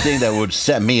the kind of thing that would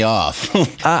set me off.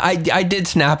 I did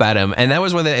snap at him, and that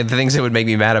was one of the things that would make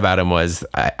me mad about him was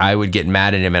I would get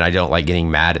mad at him, and I don't like getting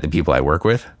mad at the people I work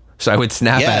with. So I would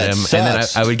snap Yeah, at it him, and then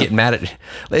sucks. I would get mad at.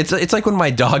 It's like when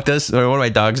my dog does, or one of my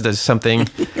dogs does something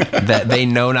that they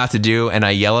know not to do, and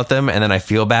I yell at them, and then I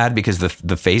feel bad because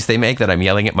the face they make that I'm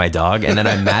yelling at my dog, and then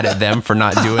I'm mad at them for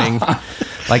not doing.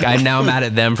 Like I'm now mad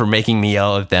at them for making me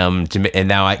yell at them, and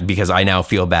now because I now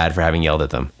feel bad for having yelled at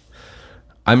them.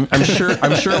 I'm sure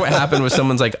what happened was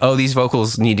someone's like, oh, these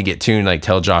vocals need to get tuned. Like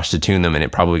tell Josh to tune them, and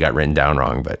it probably got written down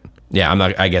wrong, but.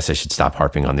 Yeah, I guess I should stop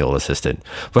harping on the old assistant.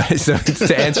 But so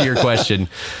to answer your question,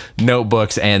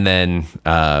 notebooks and then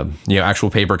actual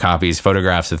paper copies,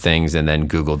 photographs of things, and then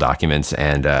Google Documents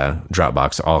and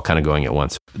Dropbox, all kind of going at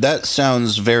once. That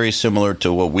sounds very similar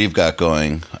to what we've got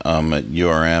going at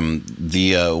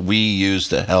URM. We use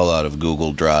the hell out of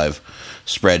Google Drive,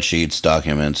 spreadsheets,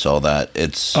 documents, all that.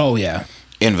 It's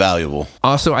invaluable.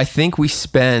 Also, I think we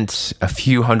spent a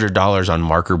few $100s on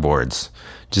marker boards.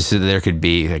 Just so that there could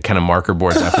be kind of marker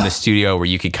boards up in the studio where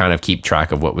you could kind of keep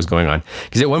track of what was going on.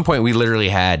 Because at one point we literally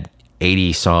had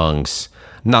 80 songs,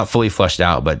 not fully fleshed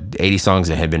out, but 80 songs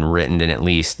that had been written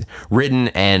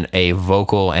and a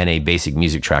vocal and a basic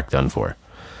music track done for.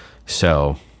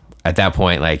 So at that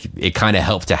point, like it kind of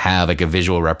helped to have like a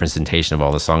visual representation of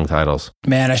all the song titles.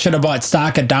 Man, I should have bought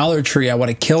stock at Dollar Tree. I would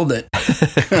have killed it.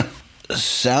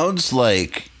 Sounds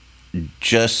like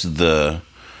just the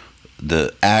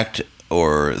act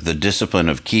or the discipline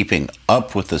of keeping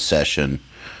up with the session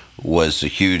was a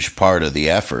huge part of the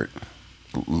effort.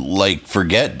 Like,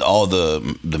 forget all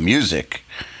the music.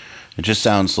 It just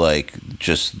sounds like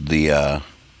just the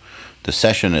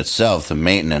session itself, the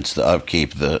maintenance, the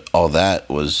upkeep, all that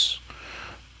was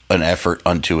an effort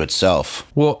unto itself.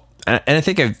 Well, and I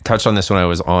think I touched on this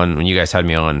when you guys had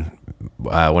me on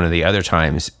one of the other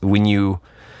times.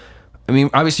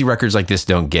 Obviously records like this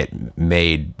don't get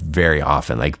made very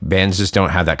often. Like bands just don't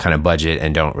have that kind of budget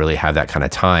and don't really have that kind of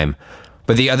time.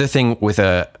 But the other thing with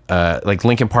like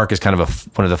Linkin Park is kind of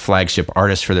one of the flagship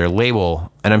artists for their label.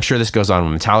 And I'm sure this goes on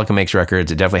when Metallica makes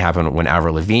records. It definitely happened when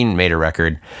Avril Lavigne made a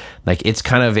record. Like it's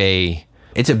kind of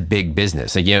it's a big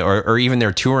business. Like, or even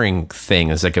their touring thing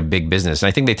is like a big business. And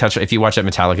I think they touch, if you watch that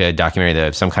Metallica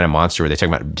documentary, Some Kind of Monster, where they talk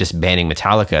about just banning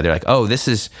Metallica, they're like, oh, this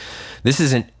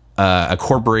isn't a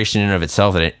corporation in and of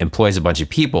itself that it employs a bunch of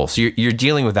people. So you're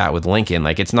dealing with that with Lincoln.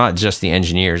 Like it's not just the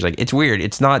engineers. Like it's weird.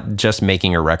 It's not just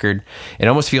making a record. It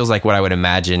almost feels like what I would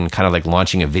imagine kind of like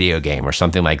launching a video game or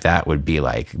something like that would be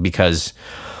like, because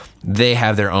they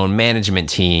have their own management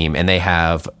team and they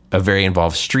have a very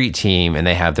involved street team and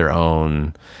they have their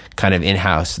own kind of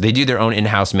in-house. They do their own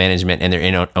in-house management and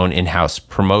their own in-house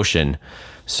promotion.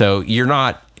 So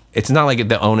it's not like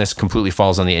the onus completely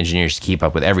falls on the engineers to keep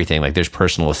up with everything. Like there's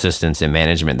personal assistance and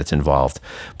management that's involved,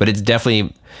 but it's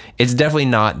definitely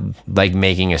not like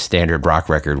making a standard rock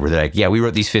record where they're like, yeah, we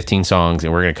wrote these 15 songs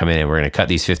and we're going to come in and we're going to cut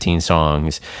these 15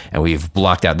 songs and we've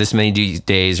blocked out this many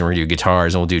days and we're going to do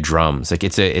guitars and we'll do drums. Like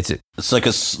it's like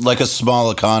a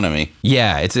small economy.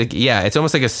 Yeah. It's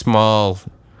almost like a small,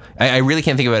 I really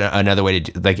can't think of another way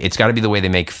to do, like, it's got to be the way they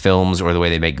make films or the way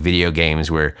they make video games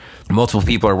where multiple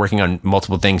people are working on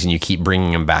multiple things and you keep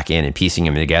bringing them back in and piecing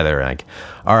them together. Like,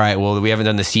 all right, well, we haven't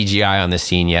done the CGI on this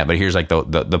scene yet, but here's like the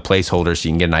placeholder so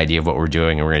you can get an idea of what we're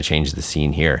doing and we're going to change the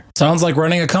scene here. Sounds like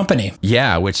running a company.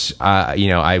 Yeah, which,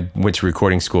 I went to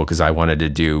recording school because I wanted to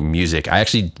do music. I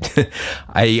actually,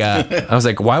 I was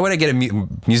like, why would I get a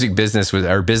music business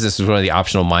business was one of the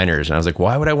optional minors. And I was like,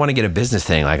 why would I want to get a business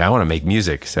thing? Like, I want to make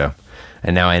music. So,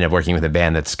 and now I end up working with a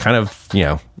band that's kind of,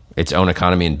 its own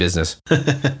economy and business.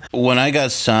 When I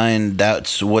got signed,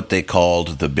 that's what they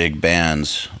called the big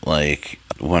bands. Like,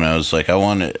 when I was like,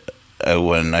 when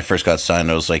I first got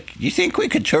signed, I was like, you think we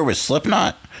could tour with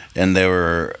Slipknot? And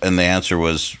the answer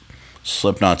was,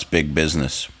 Slipknot's big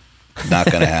business. Not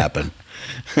going to happen.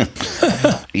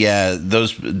 Yeah,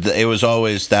 it was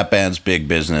always that band's big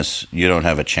business. You don't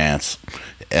have a chance.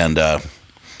 And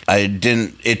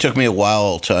it took me a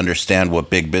while to understand what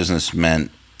big business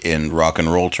meant in rock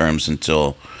and roll terms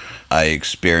until I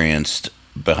experienced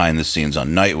behind the scenes on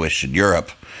Nightwish in Europe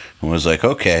and was like,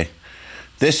 okay,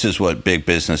 this is what big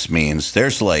business means.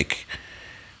 There's like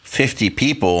 50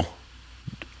 people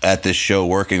at this show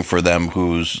working for them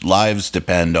whose lives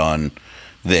depend on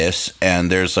this,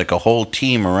 and there's like a whole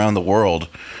team around the world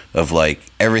of like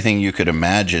everything you could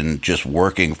imagine just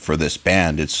working for this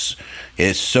band. It's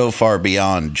so far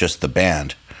beyond just the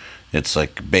band. It's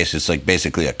like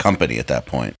basically a company at that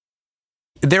point.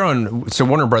 So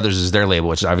Warner Brothers is their label,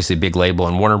 which is obviously a big label,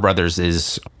 and Warner Brothers and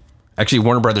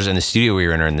the studio we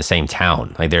were in are in the same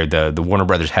town. Like they're the Warner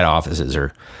Brothers head offices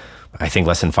are, I think,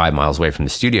 less than 5 miles away from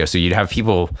the studio. So you'd have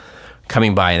people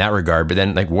coming by in that regard. But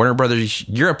then like Warner Brothers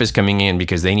Europe is coming in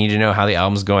because they need to know how the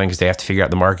album's going because they have to figure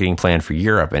out the marketing plan for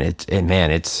Europe. And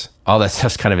it's all that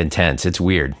stuff's kind of intense. It's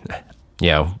weird.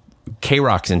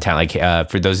 K-Rock's in town. Like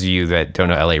for those of you that don't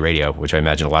know LA radio, which I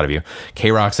imagine a lot of you,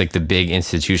 K-Rock's like the big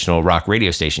institutional rock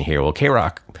radio station here. Well,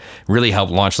 K-Rock really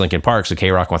helped launch Linkin Park, so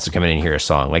K-Rock wants to come in and hear a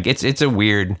song. Like it's a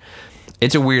weird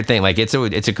thing. Like it's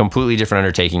a completely different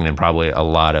undertaking than probably a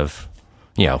lot of,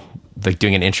 like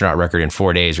doing an intronaut record in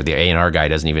 4 days where the A&R guy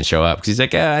doesn't even show up because he's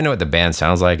like, I know what the band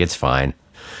sounds like. It's fine.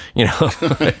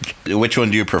 Like, which one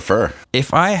do you prefer?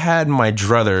 If I had my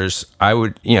druthers, I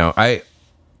would,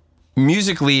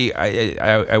 musically,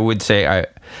 I would say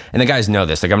and the guys know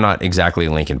this, like I'm not exactly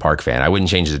a Linkin Park fan. I wouldn't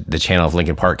change the channel if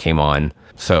Linkin Park came on.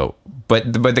 So,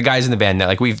 but the guys in the band know,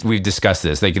 like we've discussed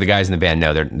this, like the guys in the band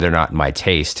know they're not my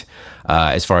taste,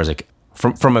 as far as like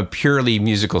from a purely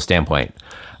musical standpoint.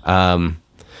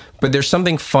 But there's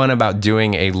something fun about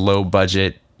doing a low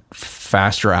budget,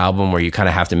 faster album where you kind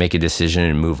of have to make a decision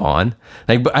and move on.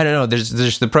 Like, but I don't know,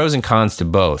 there's the pros and cons to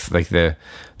both. Like the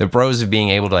pros of being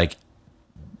able to like,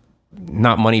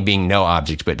 not money being no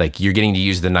object, but like you're getting to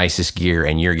use the nicest gear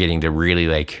and you're getting to really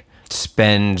like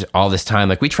spend all this time.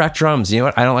 Like we track drums, you know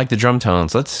what? I don't like the drum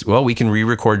tones. We can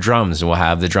re-record drums and we'll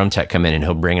have the drum tech come in and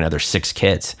he'll bring another 6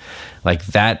 kits. Like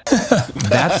that's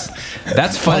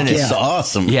fun. It's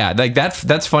awesome. Yeah. Like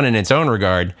that's fun in its own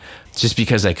regard, just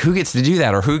because like who gets to do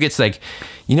that or who gets like,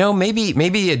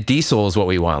 maybe a diesel is what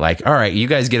we want. Like, all right, you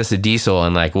guys get us a diesel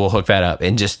and like, we'll hook that up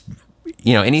and just,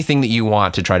 anything that you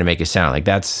want to try to make it sound like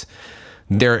that's,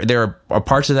 there are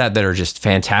parts of that are just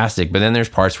fantastic, but then there's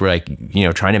parts where like,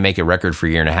 trying to make a record for a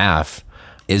year and a half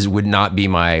would not be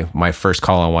my first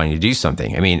call on wanting to do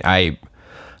something. I mean,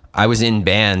 I was in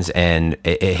bands and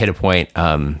it hit a point. Do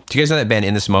you guys know that band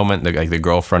In This Moment, the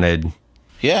girl-fronted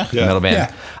metal band?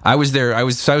 Yeah. I was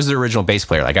the original bass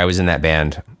player. Like I was in that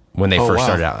band when they first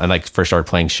started out and like first started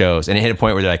playing shows, and it hit a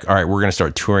point where they're like, all right, we're going to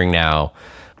start touring now.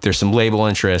 There's some label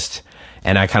interest.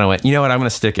 And I kind of went, you know what, I'm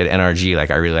going to stick at NRG. Like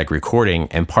I really like recording.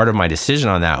 And part of my decision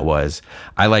on that was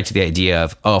I liked the idea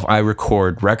of, if I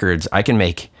record records, I can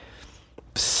make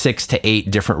 6 to 8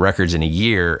 different records in a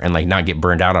year and like not get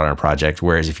burned out on a project.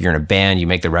 Whereas if you're in a band, you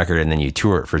make the record and then you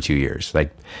tour it for 2 years.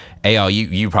 Like AL,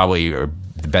 you probably are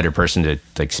the better person to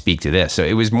like speak to this. So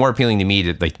it was more appealing to me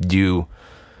to like do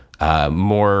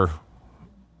more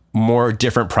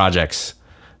different projects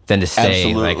than to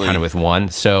stay like kind of with one.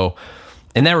 So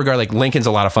in that regard, like Lincoln's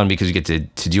a lot of fun because you get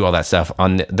to do all that stuff.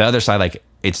 On the other side, like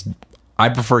I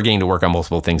prefer getting to work on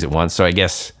multiple things at once. So I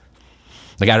guess,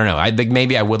 like, I don't know. I think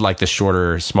maybe I would like the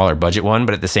shorter, smaller budget one,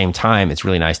 but at the same time, it's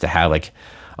really nice to have like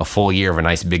a full year of a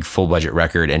nice big full budget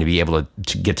record and to be able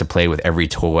to get to play with every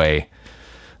toy.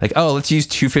 Like, let's use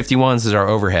 251s as our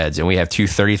overheads, and we have two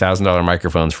 $30,000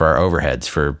 microphones for our overheads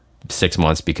for 6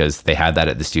 months because they had that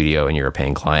at the studio and you're a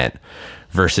paying client,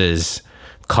 versus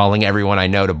calling everyone I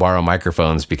know to borrow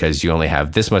microphones because you only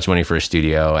have this much money for a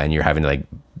studio and you're having to like,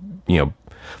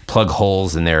 plug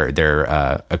holes in their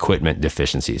equipment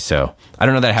deficiencies. So I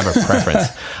don't know that I have a preference.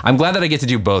 I'm glad that I get to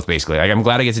do both, basically. Like I'm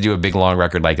glad I get to do a big long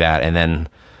record like that, and then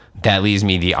that leaves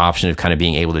me the option of kind of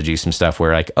being able to do some stuff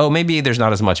where like, maybe there's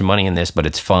not as much money in this, but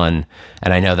it's fun,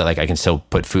 and I know that like I can still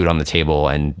put food on the table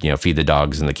and feed the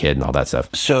dogs and the kid and all that stuff.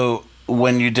 So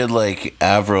when you did like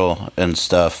Avril and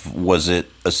stuff, was it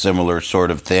a similar sort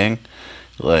of thing?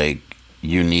 Like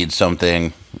you need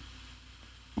something,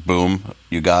 boom,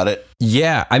 you got it?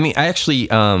 Yeah, I mean, I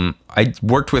actually I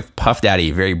worked with Puff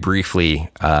Daddy very briefly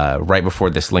right before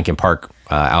this Linkin Park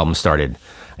album started,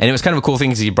 and it was kind of a cool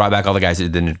thing because he brought back all the guys that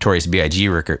did the Notorious B.I.G.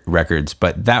 records.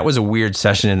 But that was a weird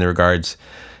session in the regards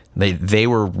they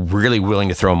were really willing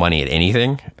to throw money at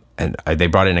anything. And they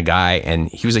brought in a guy, and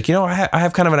he was like, I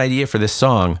have kind of an idea for this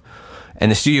song. And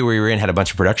the studio we were in had a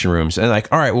bunch of production rooms. And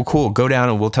like, all right, well, cool. Go down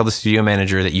and we'll tell the studio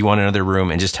manager that you want another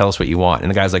room and just tell us what you want. And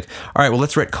the guy's like, all right, well,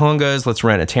 let's rent congas. Let's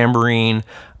rent a tambourine.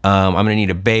 I'm going to need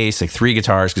a bass, like 3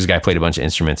 guitars, because the guy played a bunch of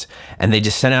instruments. And they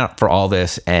just sent out for all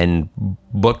this and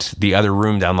booked the other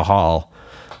room down the hall.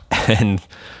 And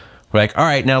we're like, all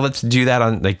right, now let's do that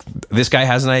on, like, this guy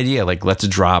has an idea. Like, let's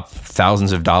drop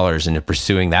thousands of dollars into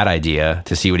pursuing that idea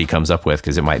to see what he comes up with,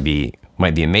 because it might be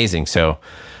amazing. So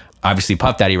obviously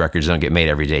Puff Daddy records don't get made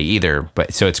every day either.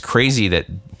 But so it's crazy that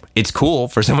it's cool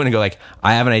for someone to go like,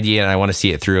 I have an idea and I want to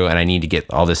see it through and I need to get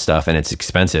all this stuff and it's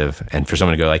expensive. And for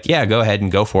someone to go like, yeah, go ahead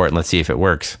and go for it and let's see if it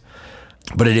works.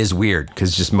 But it is weird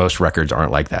because just most records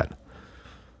aren't like that.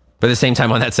 But at the same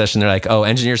time on that session, they're like,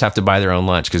 engineers have to buy their own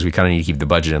lunch because we kind of need to keep the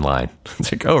budget in line.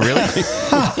 It's like, really?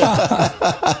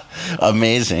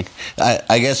 Amazing.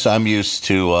 I guess I'm used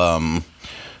to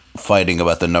fighting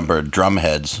about the number of drum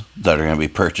heads that are going to be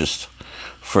purchased.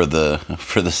 for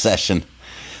the session.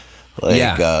 Like,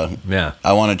 yeah.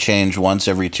 I want to change once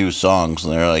every 2 songs,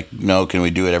 and they're like, no, can we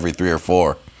do it every 3 or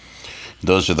 4?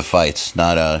 Those are the fights,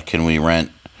 not can we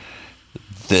rent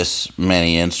this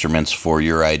many instruments for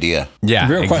your idea? Yeah.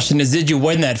 The real question is, did you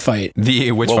win that fight?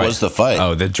 What fight? was the fight?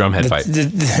 Oh, the drumhead fight.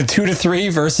 The 2 to 3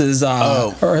 versus,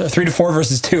 or 3 to 4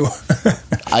 versus 2.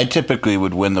 I typically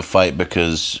would win the fight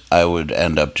because I would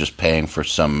end up just paying for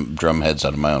some drum heads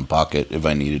out of my own pocket if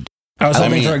I needed. I was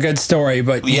hoping for a good story,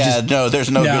 but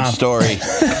there's no good story.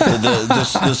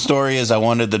 The story is I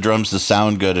wanted the drums to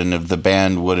sound good, and if the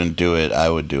band wouldn't do it, I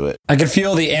would do it. I could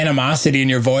feel the animosity in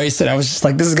your voice, and I was just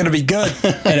like, this is going to be good,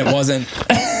 and it wasn't.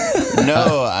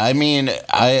 No, I mean,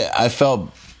 I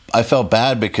felt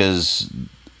bad because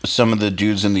some of the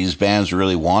dudes in these bands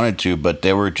really wanted to, but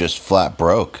they were just flat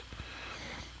broke.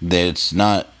 It's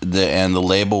not and the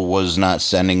label was not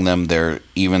sending them their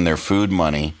food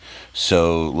money.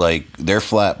 So, like, they're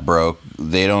flat broke.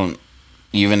 They don't,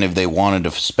 even if they wanted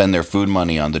to spend their food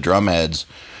money on the drum heads,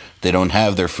 they don't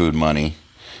have their food money.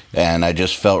 And I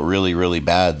just felt really, really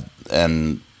bad.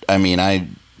 And, I mean, I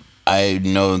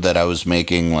know that I was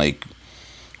making, like,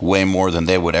 way more than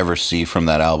they would ever see from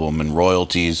that album in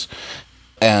royalties.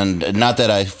 And not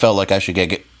that I felt like I should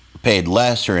get paid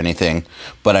less or anything,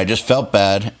 but I just felt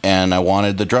bad, and I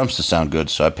wanted the drums to sound good,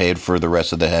 so I paid for the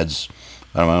rest of the heads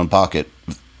out of my own pocket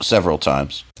several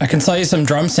times. I can sell you some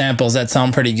drum samples that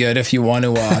sound pretty good if you want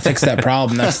to fix that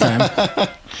problem next time.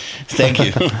 Thank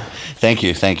you.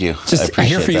 Thank you. Just I'm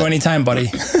here for you anytime, buddy.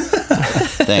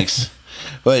 Thanks.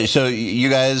 Wait, so you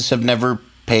guys have never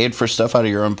paid for stuff out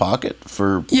of your own pocket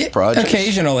for projects?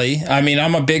 Occasionally. I mean,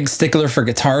 I'm a big stickler for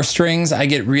guitar strings. I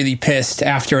get really pissed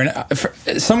after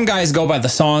some guys go by the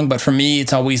song, but for me,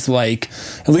 it's always like,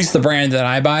 at least the brand that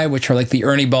I buy, which are like the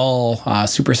Ernie Ball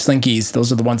Super Slinkies.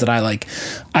 Those are the ones that I like.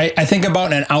 I think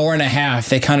about an hour and a half,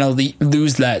 they kind of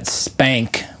lose that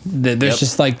spank. There's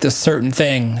just like this certain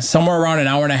thing somewhere around an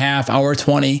hour and a half, hour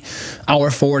 20,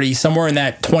 hour 40, somewhere in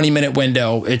that 20-minute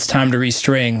window, it's time to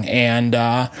restring. And,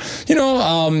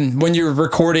 when you're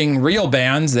recording real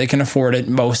bands, they can afford it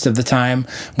most of the time.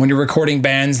 When you're recording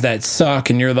bands that suck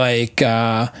and you're like,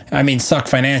 suck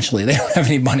financially, they don't have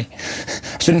any money.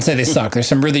 I shouldn't say they suck. There's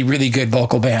some really, really good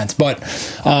vocal bands, but,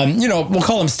 we'll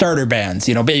call them starter bands,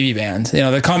 baby bands.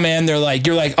 They come in, you're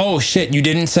like, oh shit, you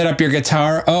didn't set up your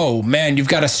guitar. Oh man, you've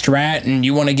got a Strat and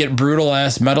you want to get brutal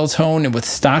ass metal tone and with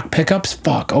stock pickups.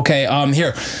 Fuck. Okay.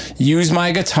 Here, use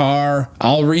my guitar.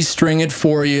 I'll restring it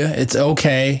for you. It's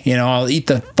okay. I'll eat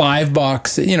the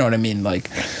 $5. You know what I mean? Like,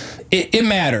 it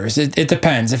matters. It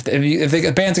depends. If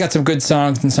the band's got some good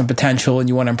songs and some potential and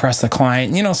you want to impress the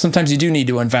client, sometimes you do need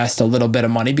to invest a little bit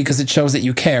of money because it shows that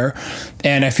you care.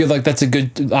 And I feel like that's a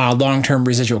good long-term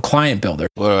residual client builder.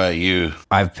 What about you?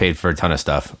 I've paid for a ton of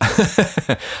stuff.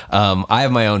 I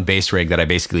have my own bass rig that I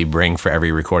basically bring for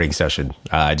every recording session,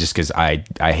 just because I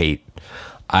hate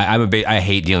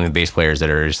dealing with bass players that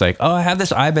are just like, oh, I have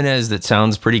this Ibanez that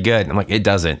sounds pretty good. I'm like, it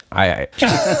doesn't. And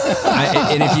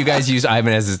if you guys use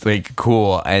Ibanez, it's like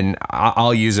cool, and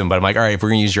I'll use them. But I'm like, all right, if we're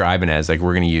gonna use your Ibanez, like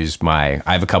we're gonna use I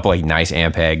have a couple like nice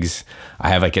amp pegs. I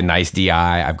have like a nice DI.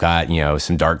 I've got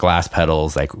some dark glass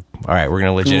pedals. Like, all right, we're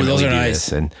gonna legitimately do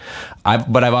this. And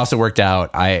I've also worked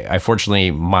out. I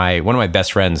fortunately one of my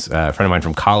best friends, a friend of mine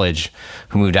from college,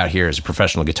 who moved out here, is a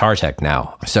professional guitar tech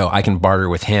now. So I can barter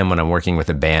with him when I'm working with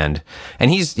a band, and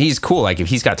he's cool. Like if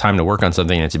he's got time to work on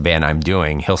something and it's a band I'm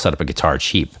doing, he'll set up a guitar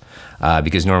cheap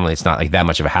because normally it's not like that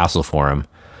much of a hassle for him.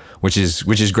 Which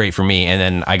is great for me. And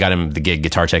then I got him the gig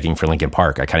guitar teching for Linkin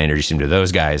Park. I kind of introduced him to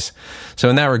those guys. So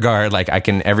in that regard, like I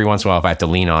can every once in a while, if I have to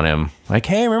lean on him, like,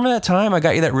 hey, remember that time I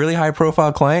got you that really high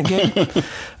profile client gig?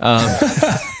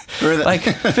 Like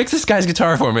fix this guy's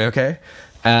guitar for me, okay?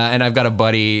 And I've got a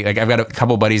buddy, like I've got a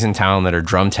couple buddies in town that are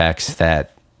drum techs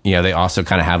that they also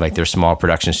kind of have like their small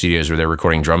production studios where they're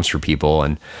recording drums for people.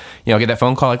 And, I get that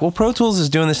phone call like, well, Pro Tools is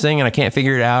doing this thing and I can't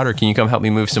figure it out. Or can you come help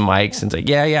me move some mics? And it's like,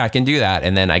 yeah, I can do that.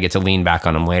 And then I get to lean back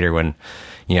on them later when,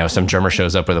 some drummer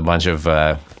shows up with a bunch of,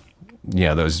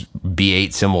 those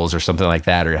B8 cymbals or something like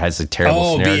that. Or it has a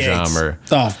terrible snare B8s. drum or.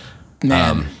 Oh,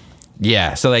 man.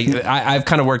 Yeah. So like I've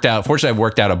kind of worked out, fortunately I've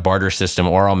worked out a barter system,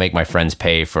 or I'll make my friends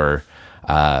pay for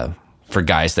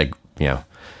guys that,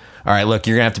 all right, look,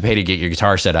 you're going to have to pay to get your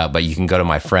guitar set up, but you can go to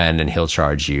my friend and he'll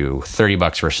charge you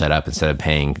 $30 for a setup instead of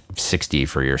paying $60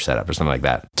 for your setup or something like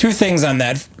that. Two things on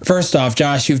that. First off,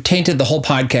 Josh, you've tainted the whole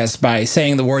podcast by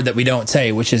saying the word that we don't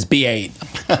say, which is B8.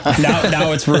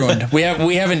 Now it's ruined. We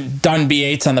haven't done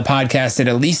B8s on the podcast in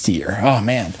at least a year. Oh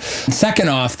man. Second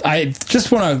off, I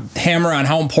just want to hammer on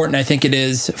how important I think it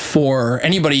is for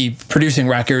anybody producing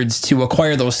records to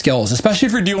acquire those skills, especially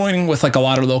if you're dealing with like a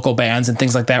lot of local bands and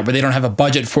things like that where they don't have a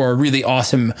budget for a really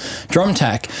awesome drum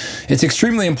tech. It's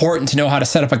extremely important to know how to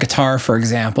set up a guitar, for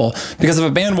example, because if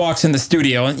a band walks in the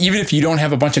studio, and even if you don't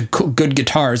have a bunch of good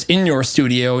guitars in your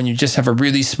studio and you just have a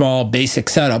really small basic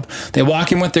setup, they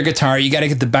walk in with their guitar, you got to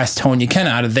get the best tone you can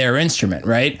out of their instrument,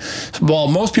 right? Well,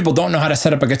 most people don't know how to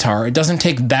set up a guitar. It doesn't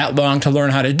take that long to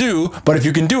learn how to do, but if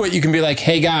you can do it, you can be like,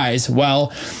 hey guys,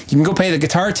 well, you can go pay the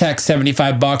guitar tech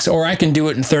 $75, or I can do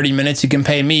it in 30 minutes. You can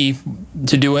pay me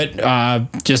to do it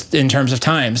just in terms of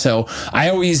time. So I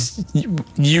always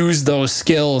use those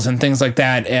skills and things like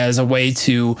that as a way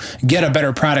to get a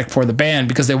better product for the band,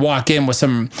 because they walk in with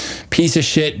some piece of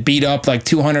shit beat up like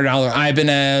 $200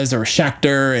 Ibanez or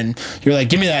Schecter, and you're like,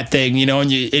 give me that thing, you know,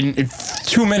 and in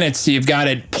 2 minutes you've got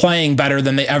it playing better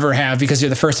than they ever have, because you're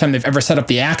the first time they've ever set up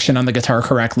the action on the guitar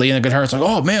correctly, and the guitar's like,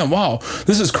 oh man, wow,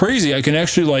 this is crazy, I can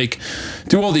actually like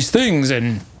do all these things.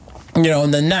 And you know,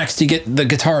 and then next you get the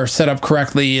guitar set up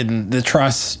correctly and the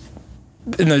truss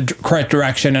in the correct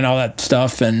direction and all that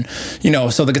stuff, and you know,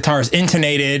 so the guitar is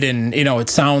intonated and you know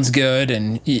it sounds good,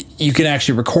 and you can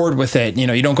actually record with it. You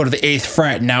know, you don't go to the 8th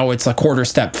fret, now it's a quarter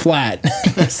step flat.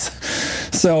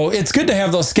 So it's good to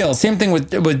have those skills. Same thing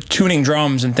with tuning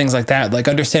drums and things like that, like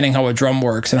understanding how a drum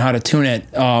works and how to tune it.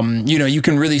 You know, you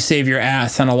can really save your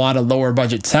ass on a lot of lower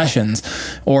budget sessions,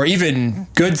 or even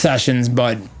good sessions,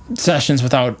 but sessions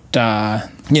without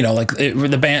you know, like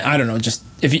the band, I don't know, just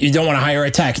if you don't want to hire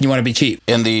a tech and you want to be cheap.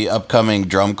 In the upcoming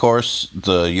drum course,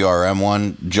 the URM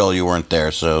one, Joel, you weren't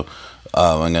there, so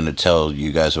I'm going to tell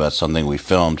you guys about something we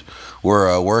filmed.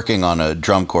 We're working on a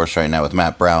drum course right now with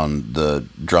Matt Brown, the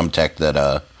drum tech that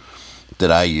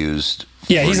I used.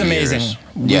 Yeah, he's amazing.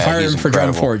 We've hired him for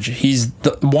incredible. Drum Forge. He's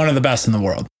one of the best in the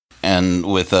world. And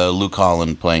with Luke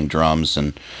Holland playing drums,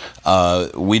 and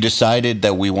we decided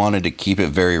that we wanted to keep it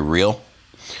very real.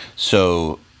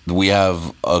 So we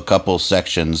have a couple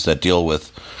sections that deal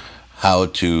with how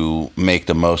to make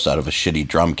the most out of a shitty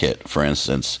drum kit, for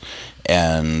instance.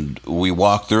 And we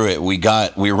walked through it.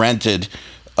 We rented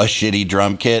a shitty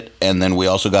drum kit, and then we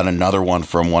also got another one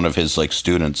from one of his like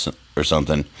students or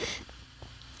something.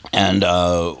 And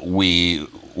we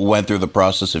went through the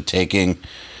process of taking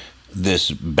this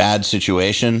bad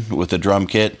situation with the drum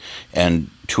kit and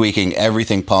tweaking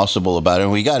everything possible about it,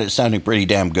 and we got it sounding pretty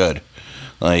damn good.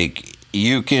 Like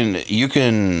you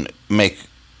can make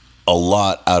a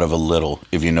lot out of a little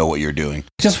if you know what you're doing.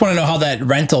 Just want to know how that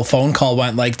rental phone call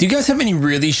went. Like, do you guys have any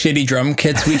really shitty drum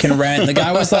kits we can rent? And the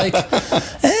guy was like,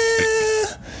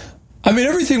 I mean,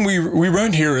 everything we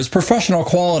rent here is professional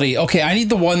quality. Okay, I need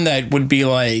the one that would be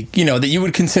like, you know, that you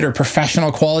would consider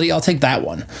professional quality. I'll take that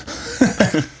one.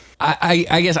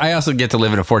 I guess I also get to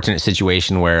live in a fortunate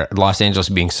situation where Los Angeles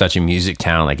being such a music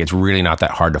town, like it's really not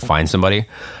that hard to find somebody.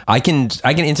 I can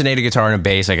intonate a guitar and a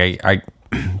bass, like I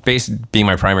bass being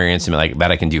my primary instrument, like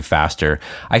that I can do faster.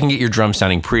 I can get your drums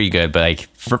sounding pretty good, but like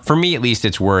for me at least,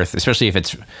 it's worth, especially if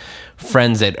it's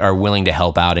friends that are willing to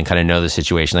help out and kind of know the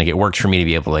situation. Like it works for me to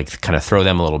be able to like kind of throw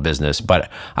them a little business, but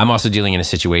I'm also dealing in a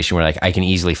situation where like I can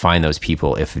easily find those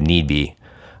people if need be.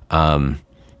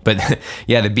 But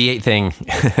yeah, the B8 thing,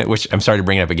 which I'm sorry to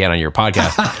bring it up again on your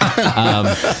podcast.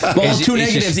 Well, two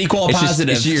negatives equal a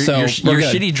positive. Your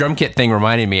shitty drum kit thing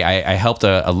reminded me. I helped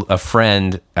a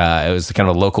friend. It was kind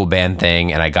of a local band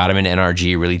thing, and I got him an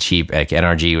NRG really cheap. Like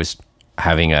NRG was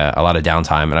having a lot of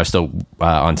downtime, and I was still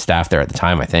on staff there at the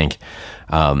time, I think.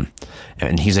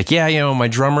 And he's like, yeah, you know, my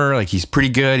drummer, like he's pretty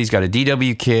good. He's got a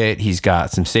DW kit. He's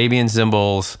got some Sabian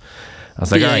cymbals. I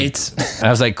was like, all right. I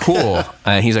was like, cool.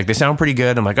 And he's like, they sound pretty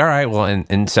good. I'm like, all right. Well,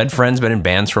 and said friend's been in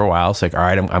bands for a while. It's like, all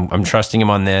right, I'm trusting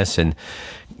him on this, and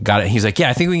got it. He's like, yeah,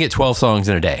 I think we can get 12 songs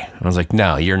in a day. I was like,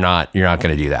 no, you're not going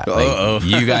to do that. Like,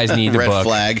 you guys need the red book.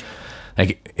 Flag.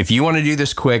 Like, if you want to do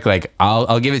this quick, like,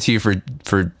 I'll give it to you for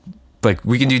like,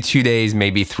 we can do 2 days,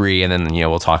 maybe 3, and then, you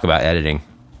know, we'll talk about editing.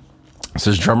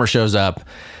 So his drummer shows up,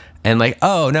 and like,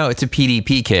 oh no, it's a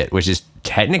PDP kit, which is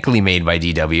technically made by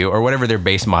DW or whatever their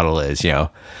base model is, you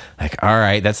know. Like, all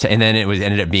right, and then it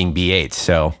ended up being B8.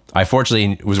 So I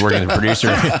fortunately was working with a producer.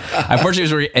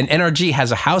 And NRG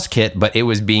has a house kit, but it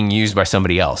was being used by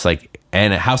somebody else, like,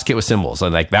 and a house kit with cymbals,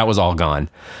 and like that was all gone.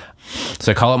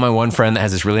 So I call up my one friend that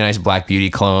has this really nice Black Beauty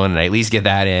clone, and I at least get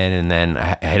that in. And then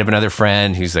I hit up another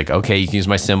friend who's like, okay, you can use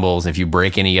my cymbals. If you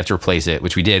break any, you have to replace it,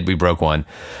 which we did. We broke one.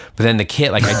 But then the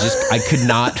kit, like I could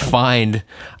not find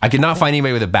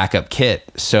anybody with a backup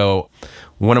kit. So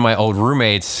one of my old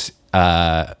roommates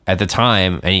at the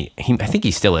time, and I think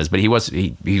he still is, but he was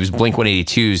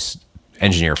Blink-182's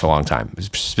engineer for a long time,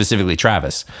 specifically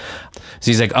Travis.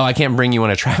 So he's like, oh, I can't bring you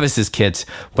one of Travis's kits,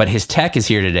 but his tech is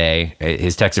here today.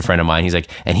 His tech's a friend of mine. He's like,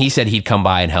 and he said he'd come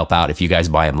by and help out if you guys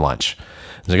buy him lunch.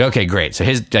 I was like, okay, great. So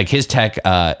his tech,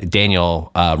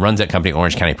 Daniel, runs that company,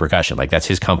 Orange County Percussion. Like, that's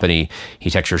his company.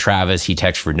 He techs for Travis. He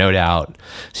techs for No Doubt.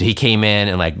 So he came in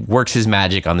and like works his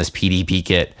magic on this PDP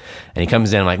kit. And he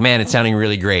comes in and like, man, it's sounding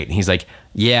really great. And he's like,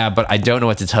 yeah, but I don't know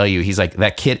what to tell you. He's like,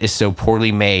 that kit is so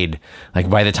poorly made. Like,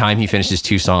 by the time he finishes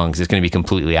 2 songs, it's going to be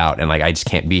completely out. And like, I just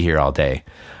can't be here all day.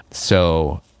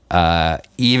 So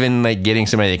even like getting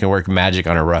somebody that can work magic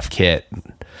on a rough kit,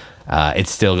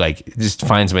 it's still like, just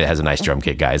find somebody that has a nice drum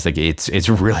kit, guys. Like, it's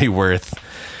really worth.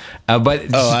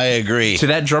 But I agree. To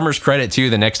that drummer's credit too,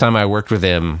 the next time I worked with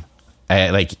him,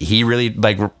 like, he really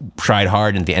like tried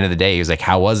hard. And at the end of the day, he was like,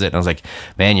 how was it? And I was like,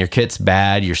 man, your kit's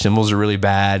bad. Your cymbals are really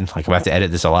bad. Like, I'm gonna have to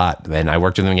edit this a lot. And I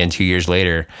worked with him again 2 years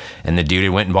later, and the dude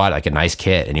went and bought like a nice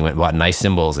kit, and he went and bought nice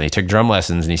cymbals, and he took drum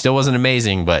lessons, and he still wasn't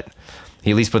amazing, but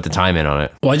he at least put the time in on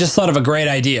it. Well, I just thought of a great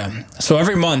idea. So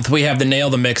every month we have the Nail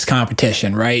the Mix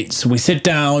competition, right? So we sit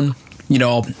down, you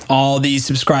know, all these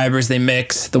subscribers, they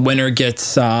mix. The winner gets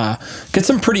some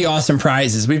pretty awesome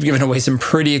prizes. We've given away some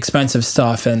pretty expensive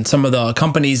stuff, and some of the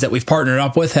companies that we've partnered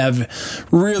up with have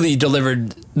really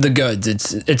delivered the goods.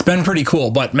 It's been pretty cool.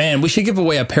 But man, we should give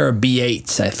away a pair of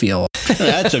B8s, I feel.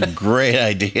 That's a great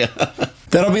idea.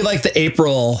 That'll be like the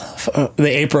April.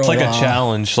 It's like a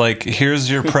challenge. Like, here's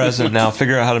your present. Now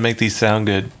figure out how to make these sound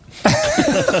good.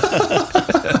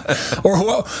 Or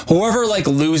whoever like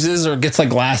loses or gets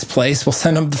like last place, we'll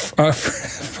send them a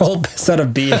full set of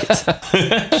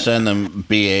B8s. Send them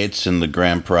B8s, and the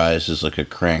grand prize is like a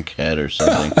crankhead or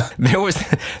something.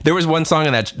 There was one song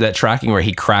in that tracking where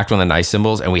he cracked one of the nice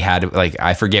cymbals, and we had to, like,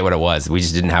 I forget what it was. We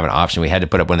just didn't have an option. We had to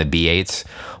put up one of the B8s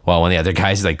while one of the other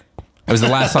guys like. It was the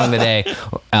last song of the day,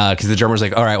 because the drummer was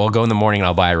like, all right, well, go in the morning and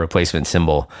I'll buy a replacement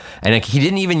cymbal. And like, he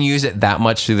didn't even use it that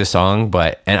much through the song,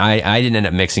 and I didn't end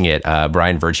up mixing it.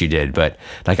 Brian Virtue did, but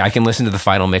like, I can listen to the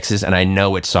final mixes and I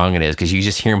know which song it is, because you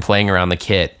just hear him playing around the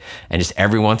kit, and just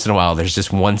every once in a while, there's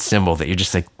just one cymbal that you're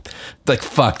just like,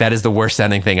 fuck, that is the worst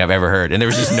sounding thing I've ever heard. And there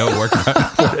was just no workaround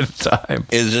for it at the time.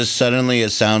 It's just suddenly it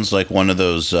sounds like one of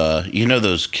those,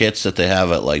 those kits that they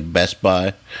have at like Best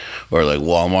Buy or like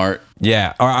Walmart.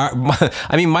 Yeah,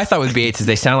 I mean, my thought with B8s is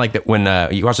they sound like that when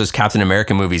you watch those Captain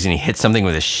America movies and he hits something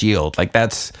with a shield. Like,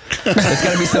 it's got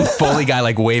to be some Foley guy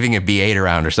like waving a B8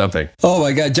 around or something. Oh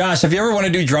my God, Josh! If you ever want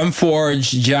to do Drum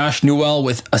Forge, Josh Newell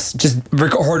with just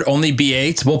record only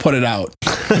B8s, we'll put it out.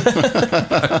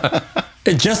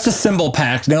 Just a cymbal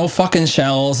pack, no fucking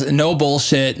shells, no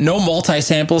bullshit, no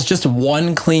multi-samples, just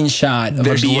one clean shot of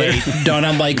a B8 done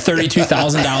on like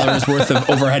 $32,000 worth of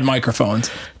overhead microphones.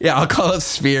 Yeah, I'll call up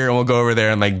Sphere and we'll go over there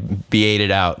and like B8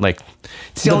 it out. Like,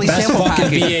 it's the only best sample fucking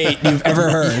package B8 you've ever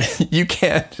heard. You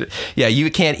can't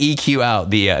EQ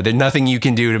out there's nothing you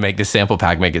can do to make this sample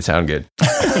pack make it sound good.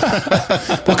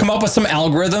 We'll come up with some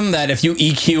algorithm that if you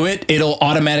EQ it, it'll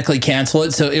automatically cancel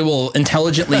it, so it will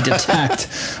intelligently detect.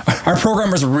 Our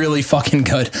programmer's really fucking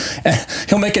good.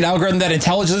 He'll make an algorithm that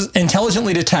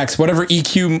intelligently detects whatever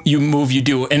EQ move you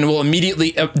do, and will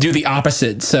immediately do the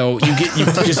opposite. So you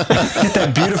just get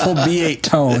that beautiful B8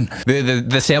 tone.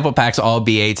 The sample pack's all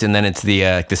B8s, and then it's the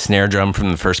snare drum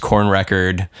from the first Korn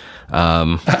record.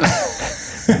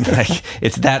 Like,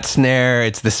 it's that snare,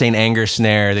 it's the St. Anger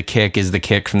snare. The kick is the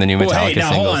kick from the new Metallica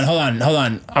now, singles. Hold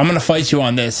on. I'm going to fight you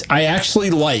on this. I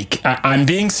actually I'm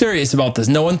being serious about this.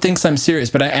 No one thinks I'm serious,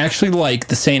 but I actually like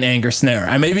the St. Anger snare.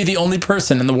 I may be the only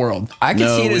person in the world. I can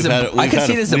see it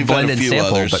as a blended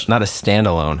sample, but not a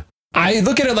standalone. I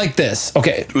look at it like this.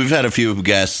 Okay. We've had a few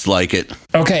guests like it.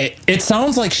 Okay. It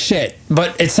sounds like shit,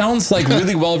 but it sounds like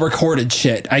really well recorded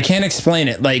shit. I can't explain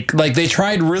it. Like they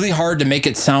tried really hard to make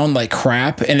it sound like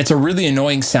crap, and it's a really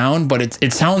annoying sound, but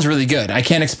it sounds really good. I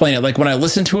can't explain it. Like, when I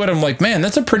listen to it, I'm like, man,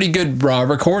 that's a pretty good raw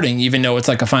recording, even though it's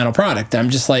like a final product. I'm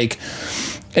just like,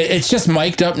 it's just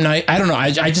mic'd up nice. I don't know.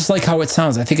 I just like how it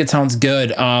sounds. I think it sounds good.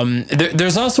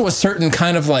 There's also a certain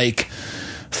kind of like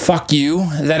fuck you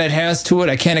that it has to it.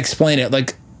 I can't explain it.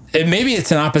 Like, maybe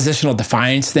it's an oppositional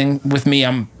defiance thing with me.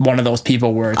 I'm one of those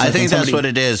people where it's I think that's what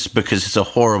it is, because it's a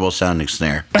horrible sounding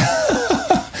snare.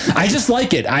 I just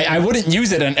like it. I wouldn't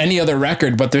use it on any other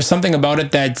record, but there's something about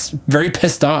it that's very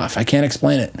pissed off. I can't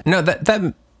explain it. No,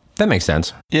 that makes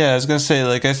sense. Yeah, I was gonna say,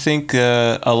 like, I think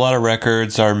a lot of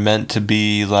records are meant to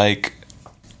be like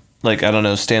I don't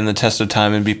know, stand the test of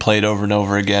time and be played over and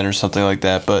over again or something like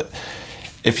that. But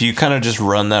if you kind of just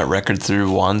run that record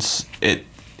through once, it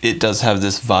it does have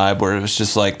this vibe where it was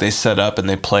just like they set up and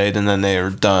they played and then they were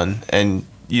done, and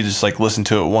you just like listen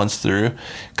to it once through.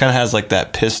 Kind of has like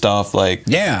that pissed off, like,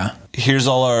 Yeah. here's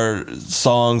all our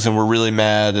songs and we're really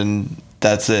mad and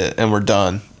that's it and we're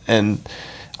done. And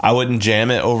I wouldn't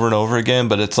jam it over and over again,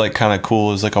 but it's like kind of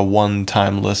cool. It's like a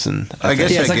one-time listen. I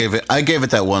guess Yeah, I gave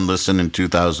it that one listen in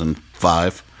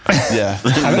 2005. Yeah.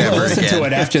 I'm gonna go Never listen to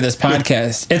again. it after this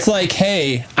podcast. It's like,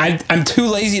 hey, I'm too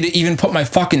lazy to even put my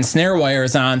fucking snare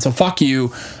wires on, so fuck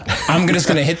you. I'm just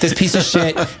gonna hit this piece of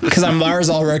shit because I'm Lars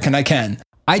Ulrich and I can.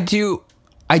 I do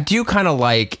kind of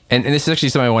like, and this is actually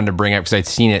something I wanted to bring up because I'd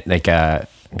seen it like,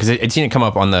 because I'd seen it come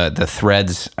up on the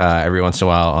threads every once in a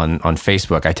while on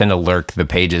Facebook. I tend to lurk the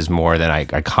pages more than I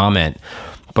comment,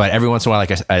 but every once in a while,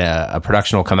 like a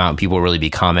production will come out and people will really be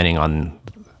commenting on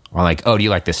like, oh, do you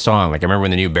like this song? Like I remember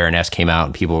when the new Baroness came out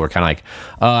and people were kind of like,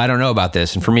 oh, I don't know about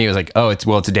this. And for me, it was like, oh, it's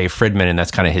a Dave Fridman and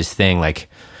that's kind of his thing. Like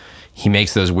he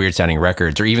makes those weird sounding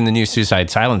records, or even the new Suicide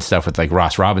Silence stuff with like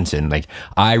Ross Robinson. Like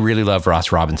I really love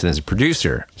Ross Robinson as a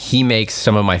producer. He makes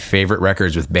some of my favorite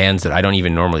records with bands that I don't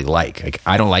even normally like. Like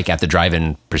I don't like At the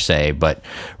Drive-In per se, but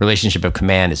Relationship of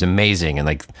Command is amazing. And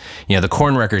like, you know, the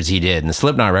Korn records he did and the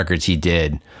Slipknot records he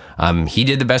did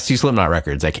the best 2 Slipknot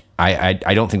records. Like I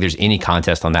don't think there's any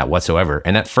contest on that whatsoever.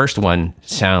 And that first one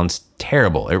sounds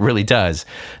terrible. It really does.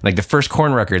 Like the first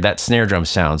Korn record, that snare drum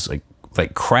sounds like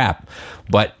crap.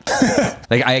 But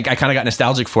like I kind of got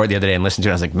nostalgic for it the other day and listened to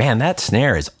it. I was like, man, that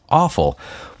snare is awful.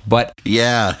 But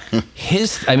Yeah. but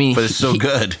it's so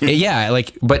good. Yeah,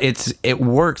 like, but it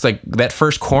works. Like that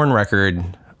first Korn record,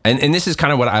 and this is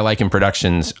kind of what I like in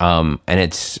productions. And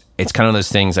it's kind of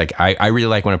those things. Like I really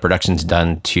like when a production's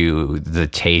done to the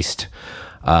taste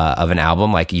of an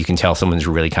album. Like you can tell someone's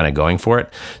really kind of going for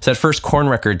it. So that first Korn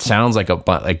record sounds like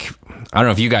I don't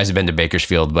know if you guys have been to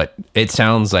Bakersfield, but it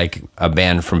sounds like a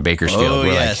band from Bakersfield. Oh,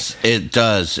 We're yes, it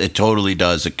does. It totally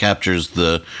does. It captures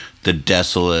the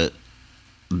desolate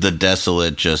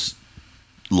just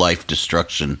life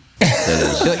destruction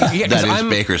that is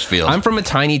Bakersfield. I'm from a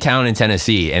tiny town in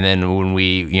Tennessee, and then when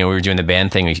we were doing the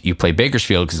band thing, you play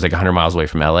Bakersfield because it's like 100 miles away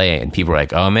from LA, and people were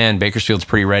like, "Oh man, Bakersfield's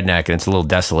pretty redneck and it's a little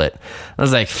desolate." I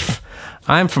was like,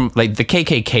 I'm from like the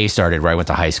KKK started where I went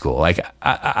to hye school. Like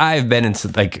I've been in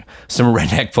like some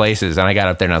redneck places, and I got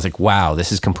up there and I was like, wow,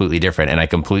 this is completely different, and I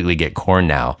completely get Korn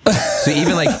now. So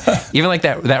even like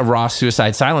that Ross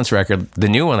Suicide Silence record, the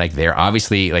new one, like they're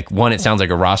obviously like one, it sounds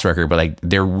like a Ross record, but like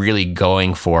they're really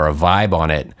going for a vibe on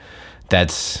it.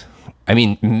 That's, I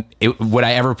mean, would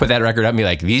I ever put that record up and be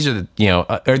like, these are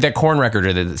the, or that Korn record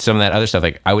or some of that other stuff?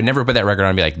 Like, I would never put that record on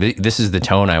and be like, this is the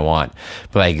tone I want.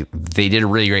 But like, they did a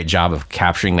really great job of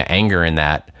capturing the anger in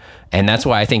that. And that's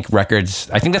why I think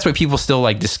that's why people still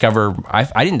like discover.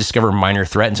 I didn't discover Minor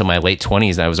Threat until my late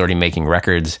 20s, and I was already making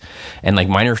records. And like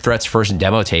Minor Threat's first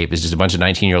demo tape is just a bunch of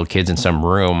 19-year-old kids in some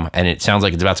room, and it sounds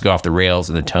like it's about to go off the rails,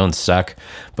 and the tones suck.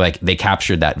 But like they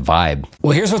captured that vibe.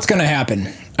 Well, here's what's going to happen.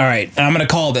 All right, I'm going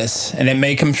to call this, and it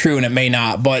may come true and it may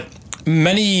not, but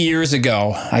many years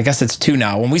ago, I guess it's 2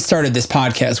 now, when we started this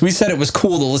podcast, we said it was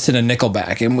cool to listen to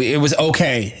Nickelback, and it was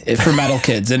okay for metal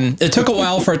kids, and it took a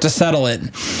while for it to settle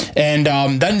in. And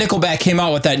then Nickelback came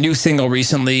out with that new single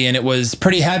recently, and it was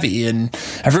pretty heavy, and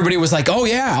everybody was like, oh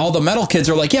yeah, all the metal kids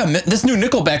are like, yeah, this new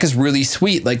Nickelback is really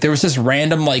sweet. Like there was this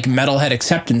random like metalhead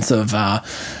acceptance of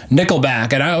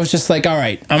Nickelback, and I was just like, all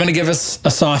right, I'm going to give us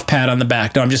a soft pat on the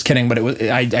back. No, I'm just kidding, but it was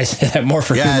I say that more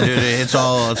for Yeah, humor. dude, it's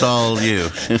all you.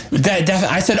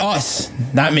 I said us,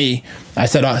 not me. I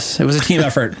said us. It was a team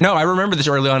effort. No, I remember this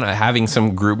early on having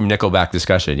some group Nickelback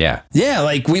discussion. Yeah. Yeah,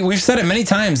 like we've said it many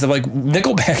times that like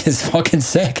Nickelback is fucking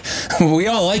sick. We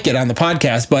all like it on the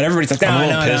podcast, but everybody's like, I'm a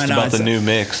no. little pissed about the new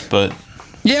mix, but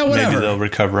yeah, whatever. maybe they'll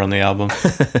recover on the album.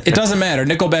 It doesn't matter.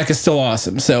 Nickelback is still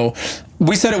awesome. So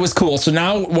we said it was cool. So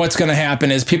now what's going to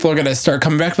happen is people are going to start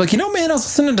coming back like, man, I was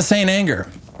listening to Saint Anger.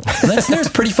 That snare's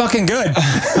pretty fucking good.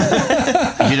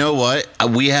 You know what?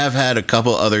 We have had a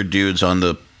couple other dudes on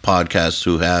the podcast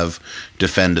who have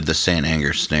defended the Saint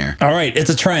Anger snare. All right, it's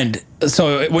a trend.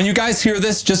 So when you guys hear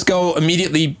this, just go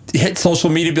immediately hit social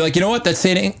media, be like, you know what, that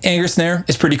Saint Anger snare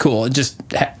is pretty cool. And just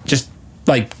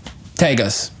like tag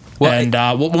us. Well, and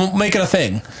we'll make it a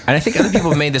thing. And I think other people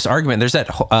have made this argument. There's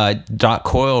that Doc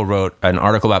Coyle wrote an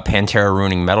article about Pantera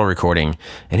ruining metal recording,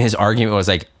 and his argument was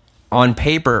like, on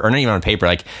paper, or not even on paper,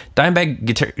 like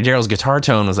Dimebag Darrell's guitar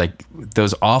tone was like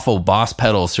those awful boss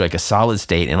pedals to like a solid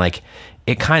state, and like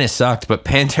it kind of sucked, but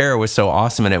Pantera was so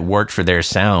awesome and it worked for their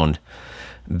sound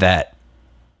that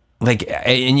like,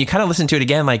 and you kind of listen to it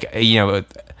again, like, maybe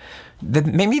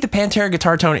the Pantera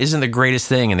guitar tone isn't the greatest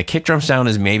thing, and the kick drum sound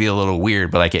is maybe a little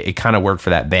weird, but like it kind of worked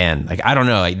for that band. Like, I don't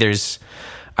know, like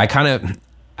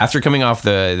after coming off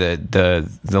the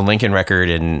Lincoln record,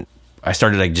 and I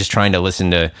started like just trying to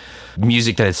listen to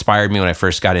music that inspired me when I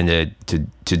first got into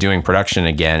doing production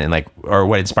again, and like, or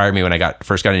what inspired me when I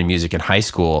first got into music in high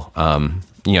school.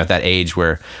 At that age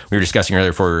where we were discussing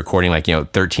earlier before we were recording, like,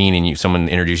 13 and someone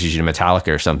introduces you to Metallica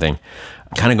or something,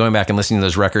 kind of going back and listening to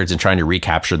those records and trying to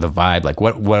recapture the vibe. Like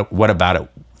what about it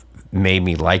made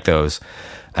me like those?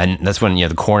 And that's when,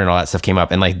 the Korn and all that stuff came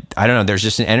up. And like, I don't know, there's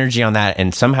just an energy on that.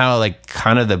 And somehow like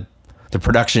kind of the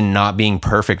production not being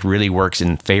perfect really works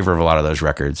in favor of a lot of those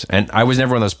records. And I was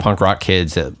never one of those punk rock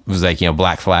kids that was like,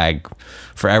 Black Flag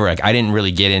forever. Like I didn't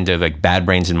really get into like Bad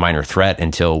Brains and Minor Threat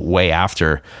until way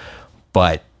after.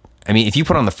 But I mean, if you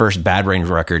put on the first Bad Brains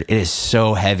record, it is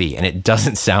so heavy and it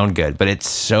doesn't sound good, but it's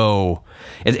so,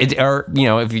 or,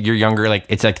 if you're younger, like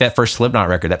it's like that first Slipknot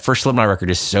record. That first Slipknot record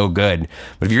is so good.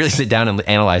 But if you really sit down and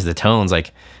analyze the tones,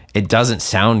 like it doesn't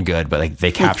sound good, but like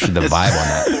they captured the vibe on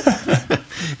that.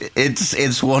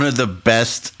 It's one of the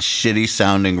best shitty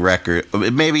sounding record.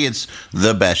 Maybe it's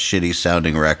the best shitty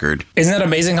sounding record. Isn't that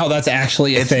amazing how that's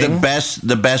actually a thing? It's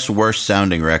the best worst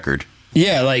sounding record.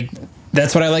 Yeah, like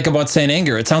that's what I like about Saint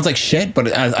Anger. It sounds like shit,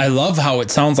 but I love how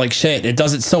it sounds like shit. It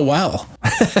does it so well.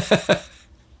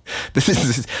 This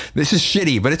is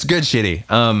shitty, but it's good shitty.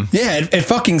 Yeah, it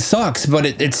fucking sucks, but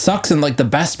it sucks in like the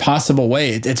best possible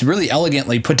way. It's really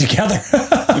elegantly put together.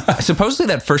 Supposedly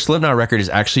that first Slipknot record is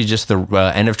actually just the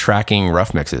end of tracking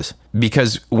rough mixes.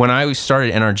 Because when I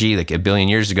started NRG like a billion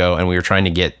years ago, and we were trying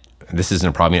to get, this isn't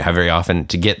a problem you have very often,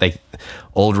 to get like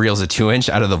old reels of 2-inch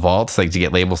out of the vaults, like to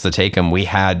get labels to take them, we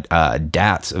had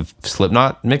DATs of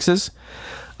Slipknot mixes.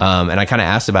 And I kind of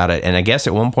asked about it, and I guess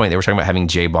at one point they were talking about having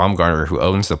Jay Baumgartner, who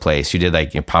owns the place, who did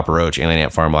like Papa Roach, Alien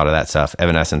Ant Farm, a lot of that stuff,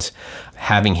 Evanescence,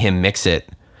 having him mix it.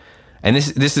 And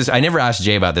this is, I never asked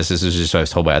Jay about this. This is just what I was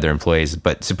told by other employees,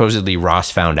 but supposedly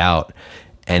Ross found out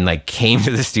and like came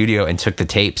to the studio and took the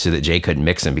tape so that Jay couldn't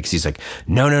mix them, because he's like,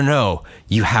 no,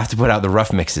 you have to put out the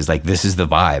rough mixes. Like this is the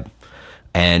vibe.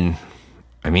 And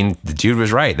I mean, the dude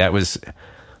was right.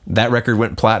 That record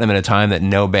went platinum at a time that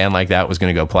no band like that was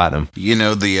going to go platinum.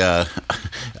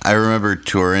 I remember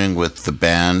touring with the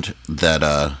band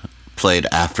that played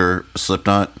after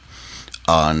Slipknot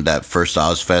on that first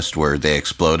Ozfest where they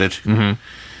exploded.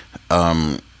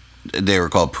 Mm-hmm. They were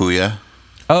called Puya.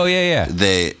 Oh yeah.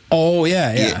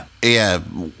 Yeah.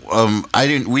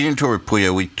 We didn't tour with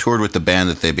Puya. We toured with the band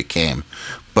that they became,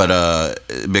 but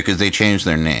because they changed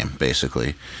their name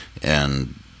basically,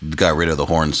 and got rid of the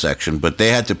horn section, but they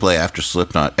had to play after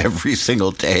Slipknot every single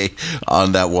day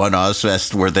on that one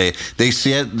Ozfest where they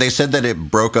said that it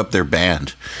broke up their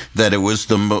band, that it was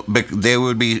they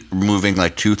would be moving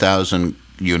like 2,000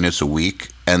 units a week,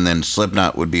 and then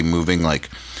Slipknot would be moving like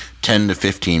 10 to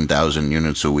 15,000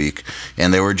 units a week,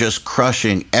 and they were just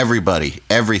crushing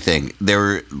everything. They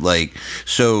were like,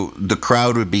 so the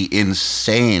crowd would be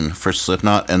insane for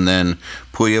Slipknot, and then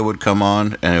Puya would come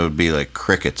on, and it would be like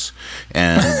crickets,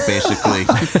 and basically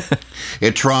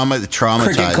it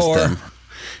traumatized them.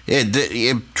 It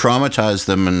traumatized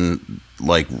them and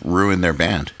like ruin their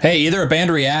band. Hey, either a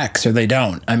band reacts or they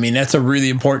don't. I mean, that's a really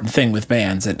important thing with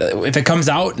bands. If it comes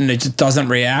out and it just doesn't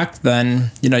react,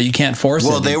 then you can't force it.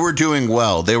 Well, they were doing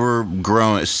well. They were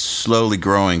slowly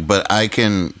growing. But I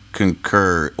can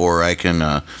concur, or I can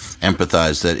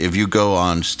empathize that if you go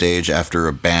on stage after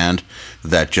a band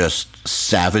that just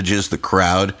savages the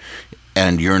crowd,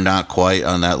 and you're not quite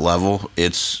on that level,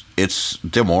 it's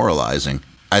demoralizing.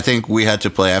 I think we had to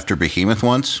play after Behemoth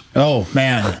once. Oh,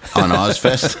 man. On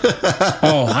Ozfest.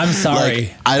 Oh, I'm sorry.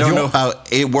 Like, I don't know how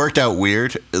it worked out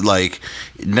weird. Like,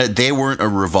 they weren't a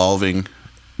revolving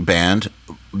band.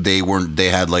 They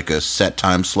had like a set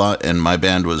time slot, and my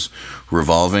band was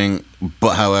revolving.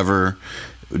 But however,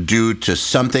 due to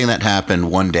something that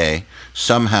happened one day,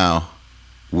 somehow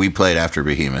we played after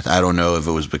Behemoth. I don't know if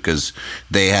it was because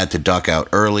they had to duck out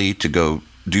early to go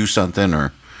do something,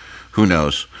 or who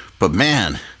knows. But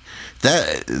man,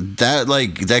 that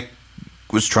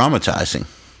was traumatizing.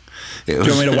 Do you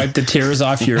want me to wipe the tears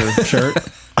off your shirt?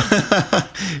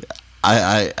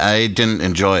 I didn't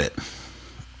enjoy it.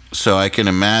 So I can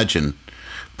imagine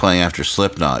playing after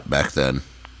Slipknot back then.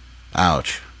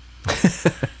 Ouch.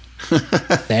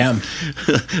 Damn.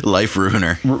 Life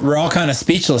ruiner. We're all kind of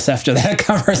speechless after that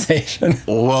conversation.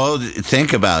 Well,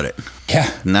 think about it. Yeah.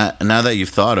 Now that you've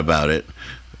thought about it,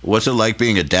 what's it like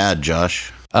being a dad,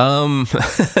 Josh?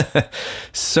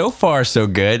 So far so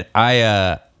good.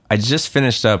 I just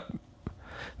finished up.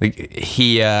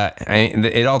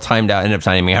 It all ended up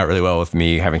timing out really well with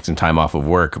me having some time off of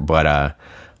work. But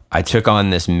I took on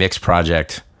this mix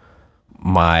project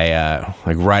my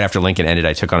like right after Lincoln ended,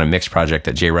 I took on a mix project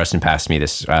that Jay Rustin passed me,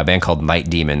 this band called Night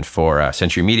Demon for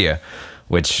Century Media,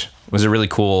 which was a really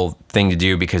cool thing to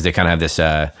do because they kind of have this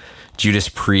Judas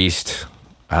Priest,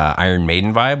 Iron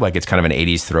Maiden vibe. Like it's kind of an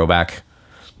 80s throwback,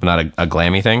 but not a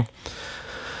glammy thing.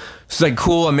 So it's like,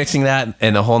 cool, I'm mixing that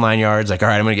and the whole 9 yards. Like, all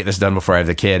right, I'm going to get this done before I have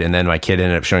the kid. And then my kid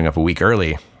ended up showing up a week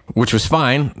early, which was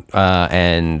fine.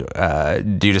 And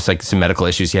due to like some medical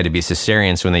issues, he had to be a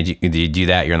cesarean. So when they do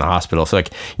that, you're in the hospital. So like,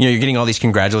 you're getting all these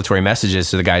congratulatory messages.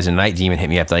 So the guys in Night Demon hit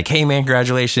me up like, hey man,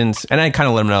 congratulations. And I kind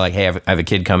of let them know like, hey, I have a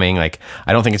kid coming. Like,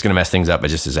 I don't think it's going to mess things up, but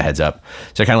just as a heads up.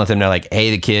 So I kind of let them know like,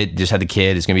 hey, the kid just had the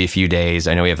kid. It's going to be a few days.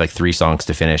 I know we have like 3 songs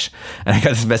to finish. And I got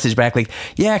this message back like,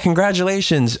 yeah,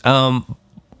 congratulations.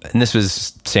 And this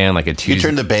was saying like a Tuesday. You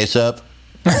turned the bass up.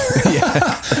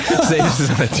 Yeah. Say this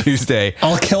is on a Tuesday.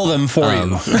 I'll kill them for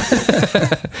you.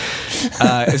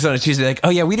 It's on a Tuesday. Like, oh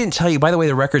yeah, we didn't tell you. By the way,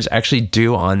 the record's actually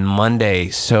due on Monday.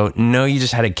 So no, you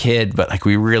just had a kid, but like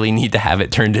we really need to have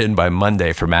it turned in by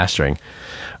Monday for mastering.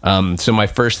 So my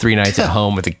first 3 nights at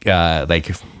home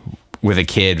with a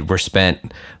kid were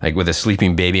spent like with a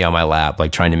sleeping baby on my lap,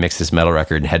 like trying to mix this metal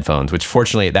record in headphones, which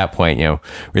fortunately at that point, were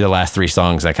the last 3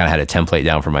 songs. I kind of had a template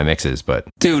down for my mixes, but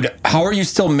dude, how are you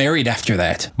still married after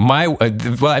that? Well,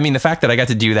 I mean, the fact that I got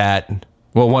to do that,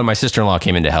 well, one, my sister-in-law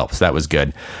came in to help, so that was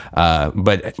good.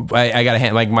 But I got to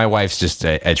hand, like, my wife's just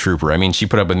a trooper. I mean, she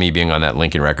put up with me being on that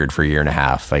Lincoln record for a year and a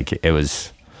half. Like it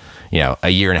was, a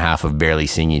year and a half of barely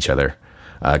seeing each other,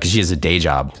 because she has a day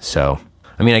job. So,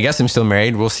 I mean, I guess I'm still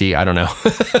married. We'll see. I don't know.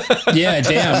 Yeah,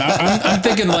 damn. I'm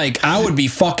thinking like I would be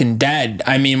fucking dead.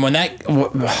 I mean, when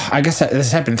I guess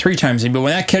this happened 3 times, but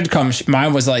when that kid comes,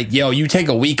 mine was like, yo, you take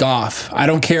a week off. I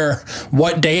don't care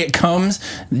what day it comes.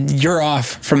 You're off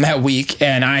from that week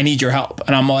and I need your help.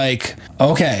 And I'm like,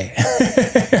 okay.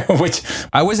 Which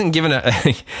I wasn't given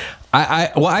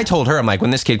I told her, I'm like, when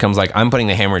this kid comes, like, I'm putting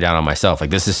the hammer down on myself. Like,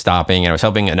 this is stopping. And I was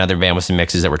helping another band with some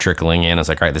mixes that were trickling in. I was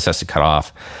like, all right, this has to cut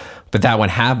off. But that one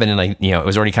happened, and like, it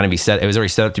was already set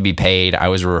up to be paid. I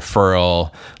was a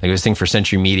referral, like it was a thing for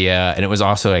Century Media, and it was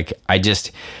also like,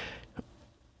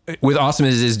 with Awesome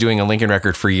As It Is doing a Lincoln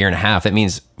record for a year and a half, that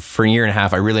means for a year and a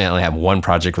half, I really only have one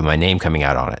project with my name coming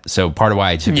out on it. So part of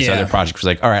why I took this other project was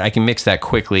like, all right, I can mix that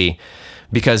quickly,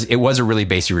 because it was a really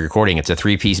basic recording. It's a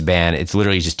 3-piece band. It's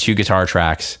literally just 2 guitar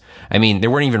tracks. I mean, there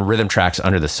weren't even rhythm tracks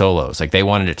under the solos. Like they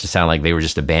wanted it to sound like they were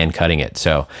just a band cutting it.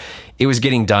 So it was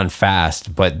getting done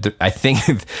fast. But I think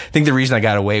the reason I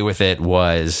got away with it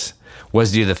was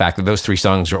due to the fact that those 3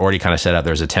 songs were already kind of set up.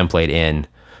 There was a template in.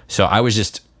 So I was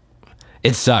just,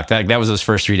 it sucked. That was those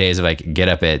first 3 days of like, get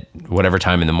up at whatever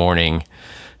time in the morning,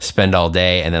 spend all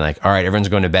day, and then like, all right, everyone's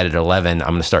going to bed at 11. I'm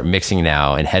going to start mixing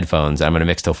now in headphones. I'm going to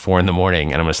mix till 4 in the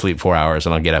morning, and I'm going to sleep 4 hours,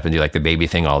 and I'll get up and do like the baby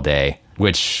thing all day,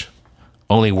 which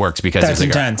only works because that's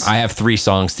intense. I have 3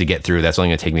 songs to get through. That's only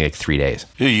going to take me like 3 days.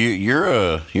 Dude, you're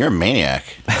a maniac.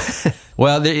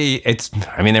 Well, there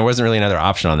wasn't really another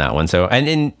option on that one. So,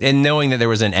 and knowing that there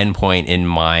was an endpoint in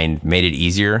mind made it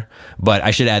easier. But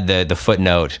I should add the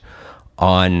footnote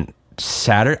on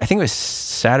Saturday. I think it was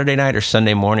Saturday night or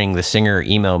Sunday morning. The singer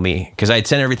emailed me because I had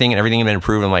sent everything and everything had been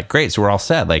approved. I'm like, great, so we're all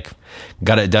set. Like,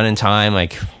 got it done in time.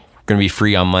 Like, going to be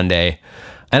free on Monday.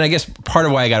 And I guess part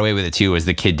of why I got away with it too was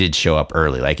the kid did show up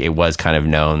early. Like it was kind of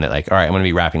known that like, all right, I'm going to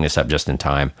be wrapping this up just in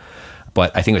time.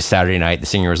 But I think it was Saturday night. The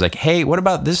singer was like, hey, what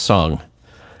about this song?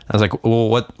 I was like, well,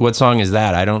 what song is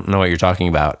that? I don't know what you're talking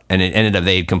about. And it ended up,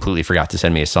 they completely forgot to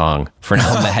send me a song for an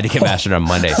album that had to get mastered on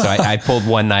Monday. So I pulled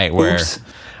one night where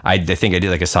I think I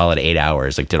did like a solid 8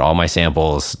 hours, like did all my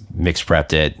samples,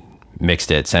 prepped it,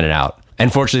 mixed it, sent it out.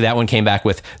 Unfortunately, that one came back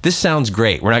with, this sounds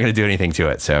great. We're not going to do anything to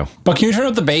it. So, but can you turn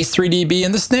up the bass 3 dB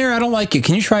and the snare? I don't like it.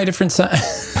 Can you try a different sound?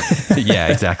 Yeah,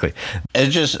 exactly. It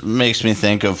just makes me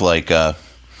think of like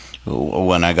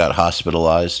when I got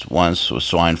hospitalized once with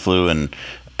swine flu,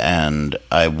 and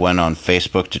I went on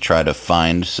Facebook to try to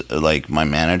find like my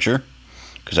manager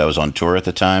because I was on tour at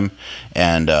the time,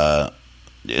 and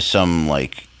some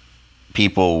like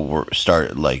people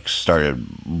started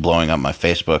blowing up my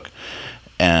Facebook,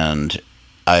 and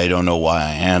I don't know why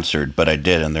I answered, but I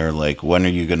did. And they're like, when are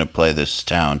you going to play this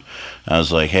town? I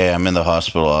was like, hey, I'm in the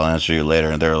hospital. I'll answer you later.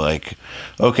 And they're like,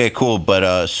 okay, cool.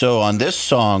 But so on this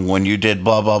song, when you did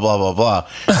blah, blah, blah, blah, blah,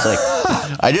 it's like,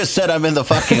 I just said I'm in the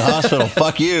fucking hospital.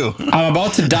 Fuck you. I'm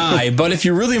about to die, but if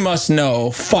you really must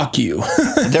know, fuck you.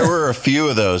 There were a few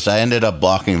of those. I ended up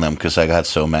blocking them because I got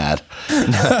so mad.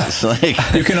 It's like,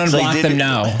 you can unblock them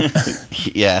now.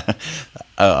 Yeah,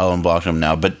 I'll unblock them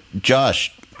now. But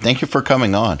Josh, thank you for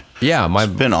coming on. Yeah,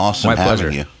 it's been awesome my having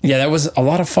pleasure. you. Yeah, that was a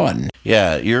lot of fun.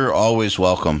 Yeah, you're always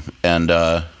welcome. And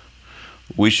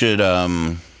we should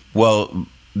Well,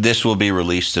 this will be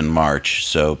released in March,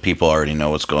 so people already know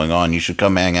what's going on. You should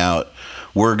come hang out.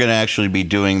 We're going to actually be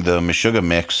doing the Meshuggah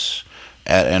mix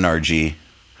at NRG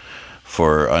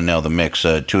for Nail the Mix.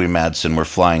 Tui Madsen, we're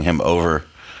flying him over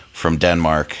from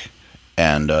Denmark,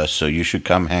 and so you should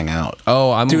come hang out.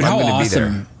 Oh, I'm Dude, how going to be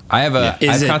awesome. there. I have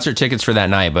Is it- concert tickets for that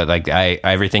night, but like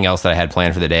everything else that I had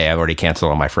planned for the day, I've already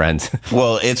canceled on my friends.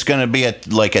 Well, it's going to be at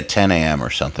 10 a.m. or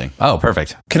something. Oh,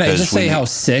 perfect. Can I 'Cause just say we- how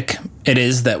sick it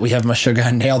is that we have Meshuggah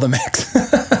and Nail the Mix?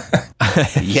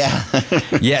 Yeah.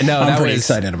 Yeah, no, I'm that pretty was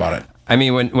excited about it. I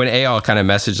mean, when Eyal kind of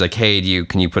messaged like, "Hey,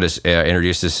 can you put us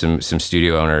introduce us to some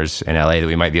studio owners in LA that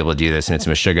we might be able to do this, and it's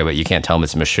Meshuggah, but you can't tell them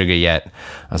it's Meshuggah yet."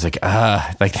 I was like,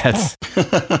 like that's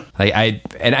like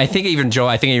I think even Joel,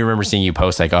 I think I remember seeing you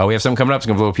post like, "Oh, we have something coming up, it's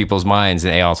gonna blow people's minds,"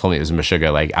 and Eyal told me it was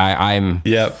Meshuggah. Like I'm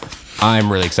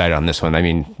really excited on this one. I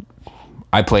mean,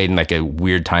 I played in like a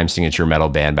weird time signature metal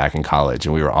band back in college,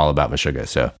 and we were all about Meshuggah.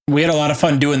 So We had a lot of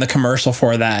fun doing the commercial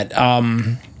for that.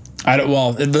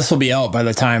 This will be out by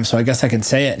the time, so I guess I can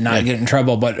say it and not get in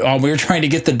trouble. But we were trying to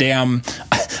get the damn.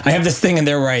 I have this thing in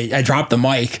there where I dropped the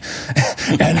mic,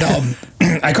 and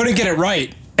I couldn't get it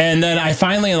right. And then I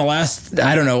finally, in the last,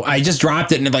 I don't know, I just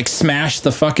dropped it and it like smashed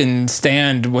the fucking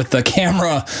stand with the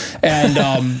camera. And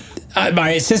my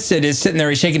assistant is sitting there,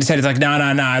 he's shaking his head. He's like, nah.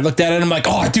 I looked at it and I'm like,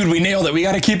 oh, dude, we nailed it. We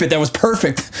got to keep it. That was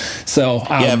perfect. So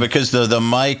Yeah, because the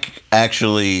mic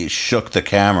actually shook the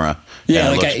camera. Yeah,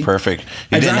 and it like looks perfect.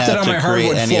 You I didn't dropped it have on to my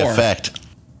create hardwood any floor. effect.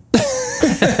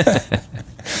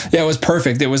 Yeah, it was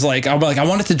perfect. It was like, I'm like, I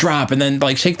want it to drop and then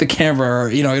like shake the camera, or,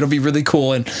 it'll be really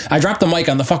cool. And I dropped the mic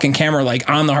on the fucking camera, like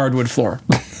on the hardwood floor.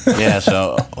 Yeah,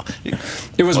 so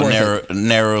It was worth it.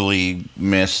 narrowly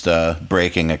missed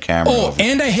breaking a camera. Oh, over.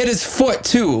 and I hit his foot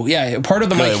too. Yeah, part of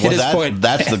the mic Good. hit his Well, foot.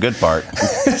 that's the good part.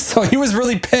 So he was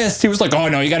really pissed. He was like, oh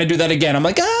no, you got to do that again. I'm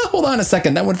like, hold on a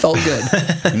second. That one felt good.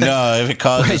 No, if it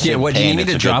causes yeah, him what do you pain, need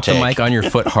me it's to a good drop the take. mic on your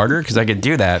foot harder? Because I could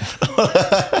do that.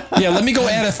 Yeah, let me go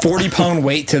add a 40-pound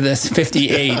weight to this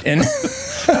 58. And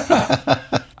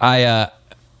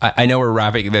I know we're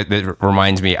wrapping. That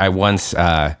reminds me. I once,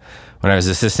 when I was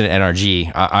assistant at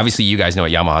NRG, obviously you guys know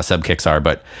what Yamaha sub kicks are,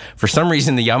 but for some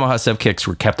reason the Yamaha sub kicks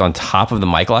were kept on top of the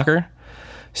mic locker.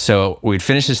 So we'd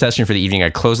finished the session for the evening.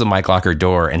 I'd closed the mic locker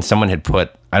door, and someone had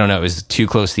put, I don't know, it was too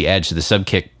close to the edge, so the sub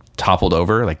kick toppled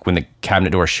over. Like when the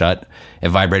cabinet door shut, it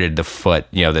vibrated the foot.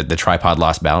 The tripod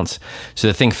lost balance, so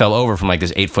the thing fell over from like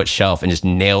this 8-foot shelf and just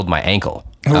nailed my ankle.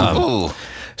 Ooh.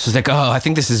 So it's like, oh, I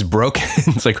think this is broken.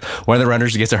 It's like one of the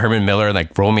runners gets a Herman Miller and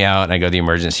like roll me out, and I go to the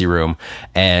emergency room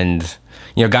and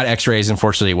got X-rays.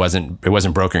 Unfortunately, it wasn't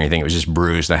broken or anything. It was just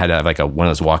bruised. I had to have like one of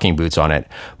those walking boots on it.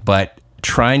 But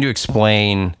trying to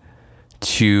explain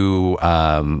to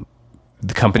the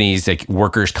company's like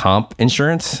workers' comp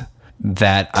insurance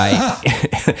that I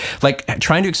like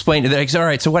trying to explain. They're like, all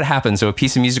right, so what happened? So a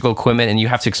piece of musical equipment, and you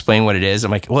have to explain what it is. I'm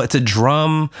like, well, it's a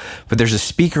drum, but there's a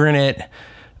speaker in it,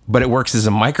 but it works as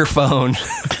a microphone. And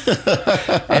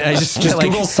I just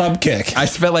Google sub kick. I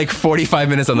spent like 45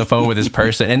 minutes on the phone with this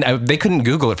person, and they couldn't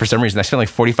Google it for some reason. I spent like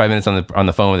 45 minutes on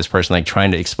the phone with this person, like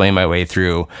trying to explain my way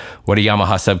through what a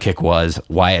Yamaha sub kick was,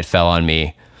 why it fell on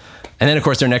me. And then of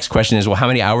course their next question is, well, how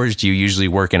many hours do you usually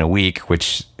work in a week?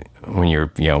 Which when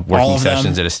you're, working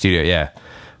sessions at a studio. Yeah.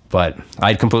 But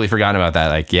I'd completely forgotten about that.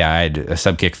 Like, yeah, I had a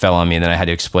sub kick fell on me, and then I had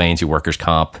to explain to workers'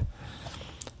 comp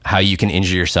how you can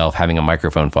injure yourself having a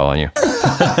microphone fall on you.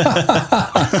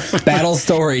 Battle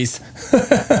stories.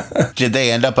 Did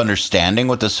they end up understanding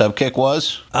what the sub kick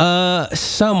was?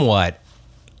 Somewhat.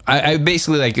 I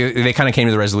basically, like, they kind of came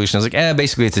to the resolution. I was like,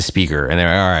 basically it's a speaker. And they're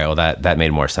like, all right, well, that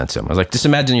made more sense to them. I was like, just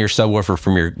imagine your subwoofer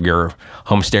from your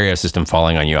home stereo system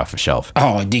falling on you off a shelf.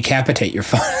 Oh, decapitate your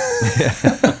phone.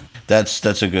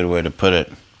 That's a good way to put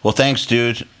it. Well, thanks,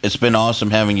 dude. It's been awesome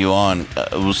having you on.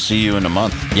 We'll see you in a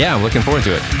month. Yeah, I'm looking forward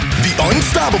to it. The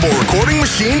Unstoppable Recording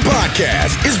Machine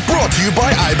Podcast is brought to you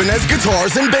by Ibanez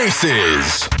Guitars and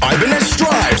Basses. Ibanez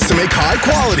strives to make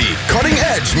high-quality,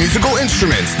 cutting-edge musical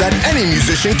instruments that any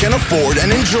musician can afford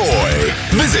and enjoy.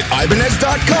 Visit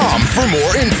Ibanez.com for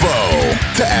more info.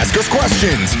 To ask us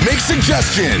questions, make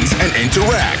suggestions, and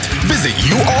interact, visit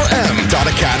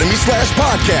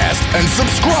urm.academy/podcast and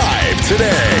subscribe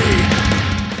today.